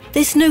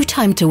 There's no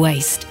time to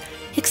waste.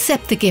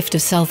 Accept the gift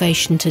of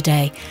salvation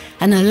today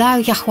and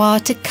allow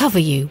Yahuwah to cover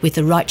you with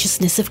the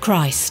righteousness of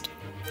Christ.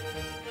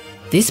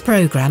 This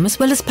programme, as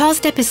well as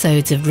past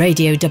episodes of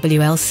Radio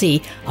WLC,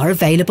 are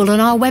available on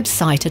our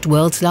website at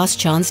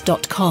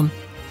worldslastchance.com.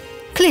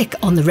 Click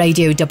on the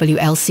Radio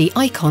WLC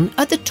icon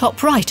at the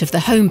top right of the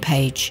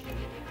homepage.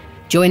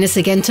 Join us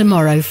again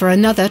tomorrow for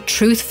another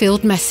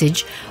truth-filled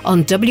message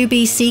on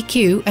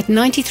WBCQ at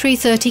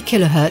 9330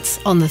 kHz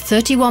on the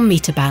 31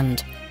 metre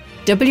band.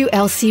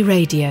 WLC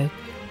Radio,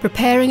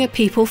 preparing a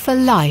people for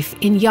life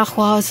in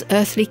Yahuwah's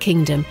earthly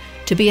kingdom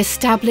to be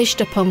established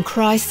upon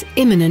Christ's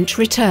imminent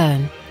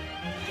return.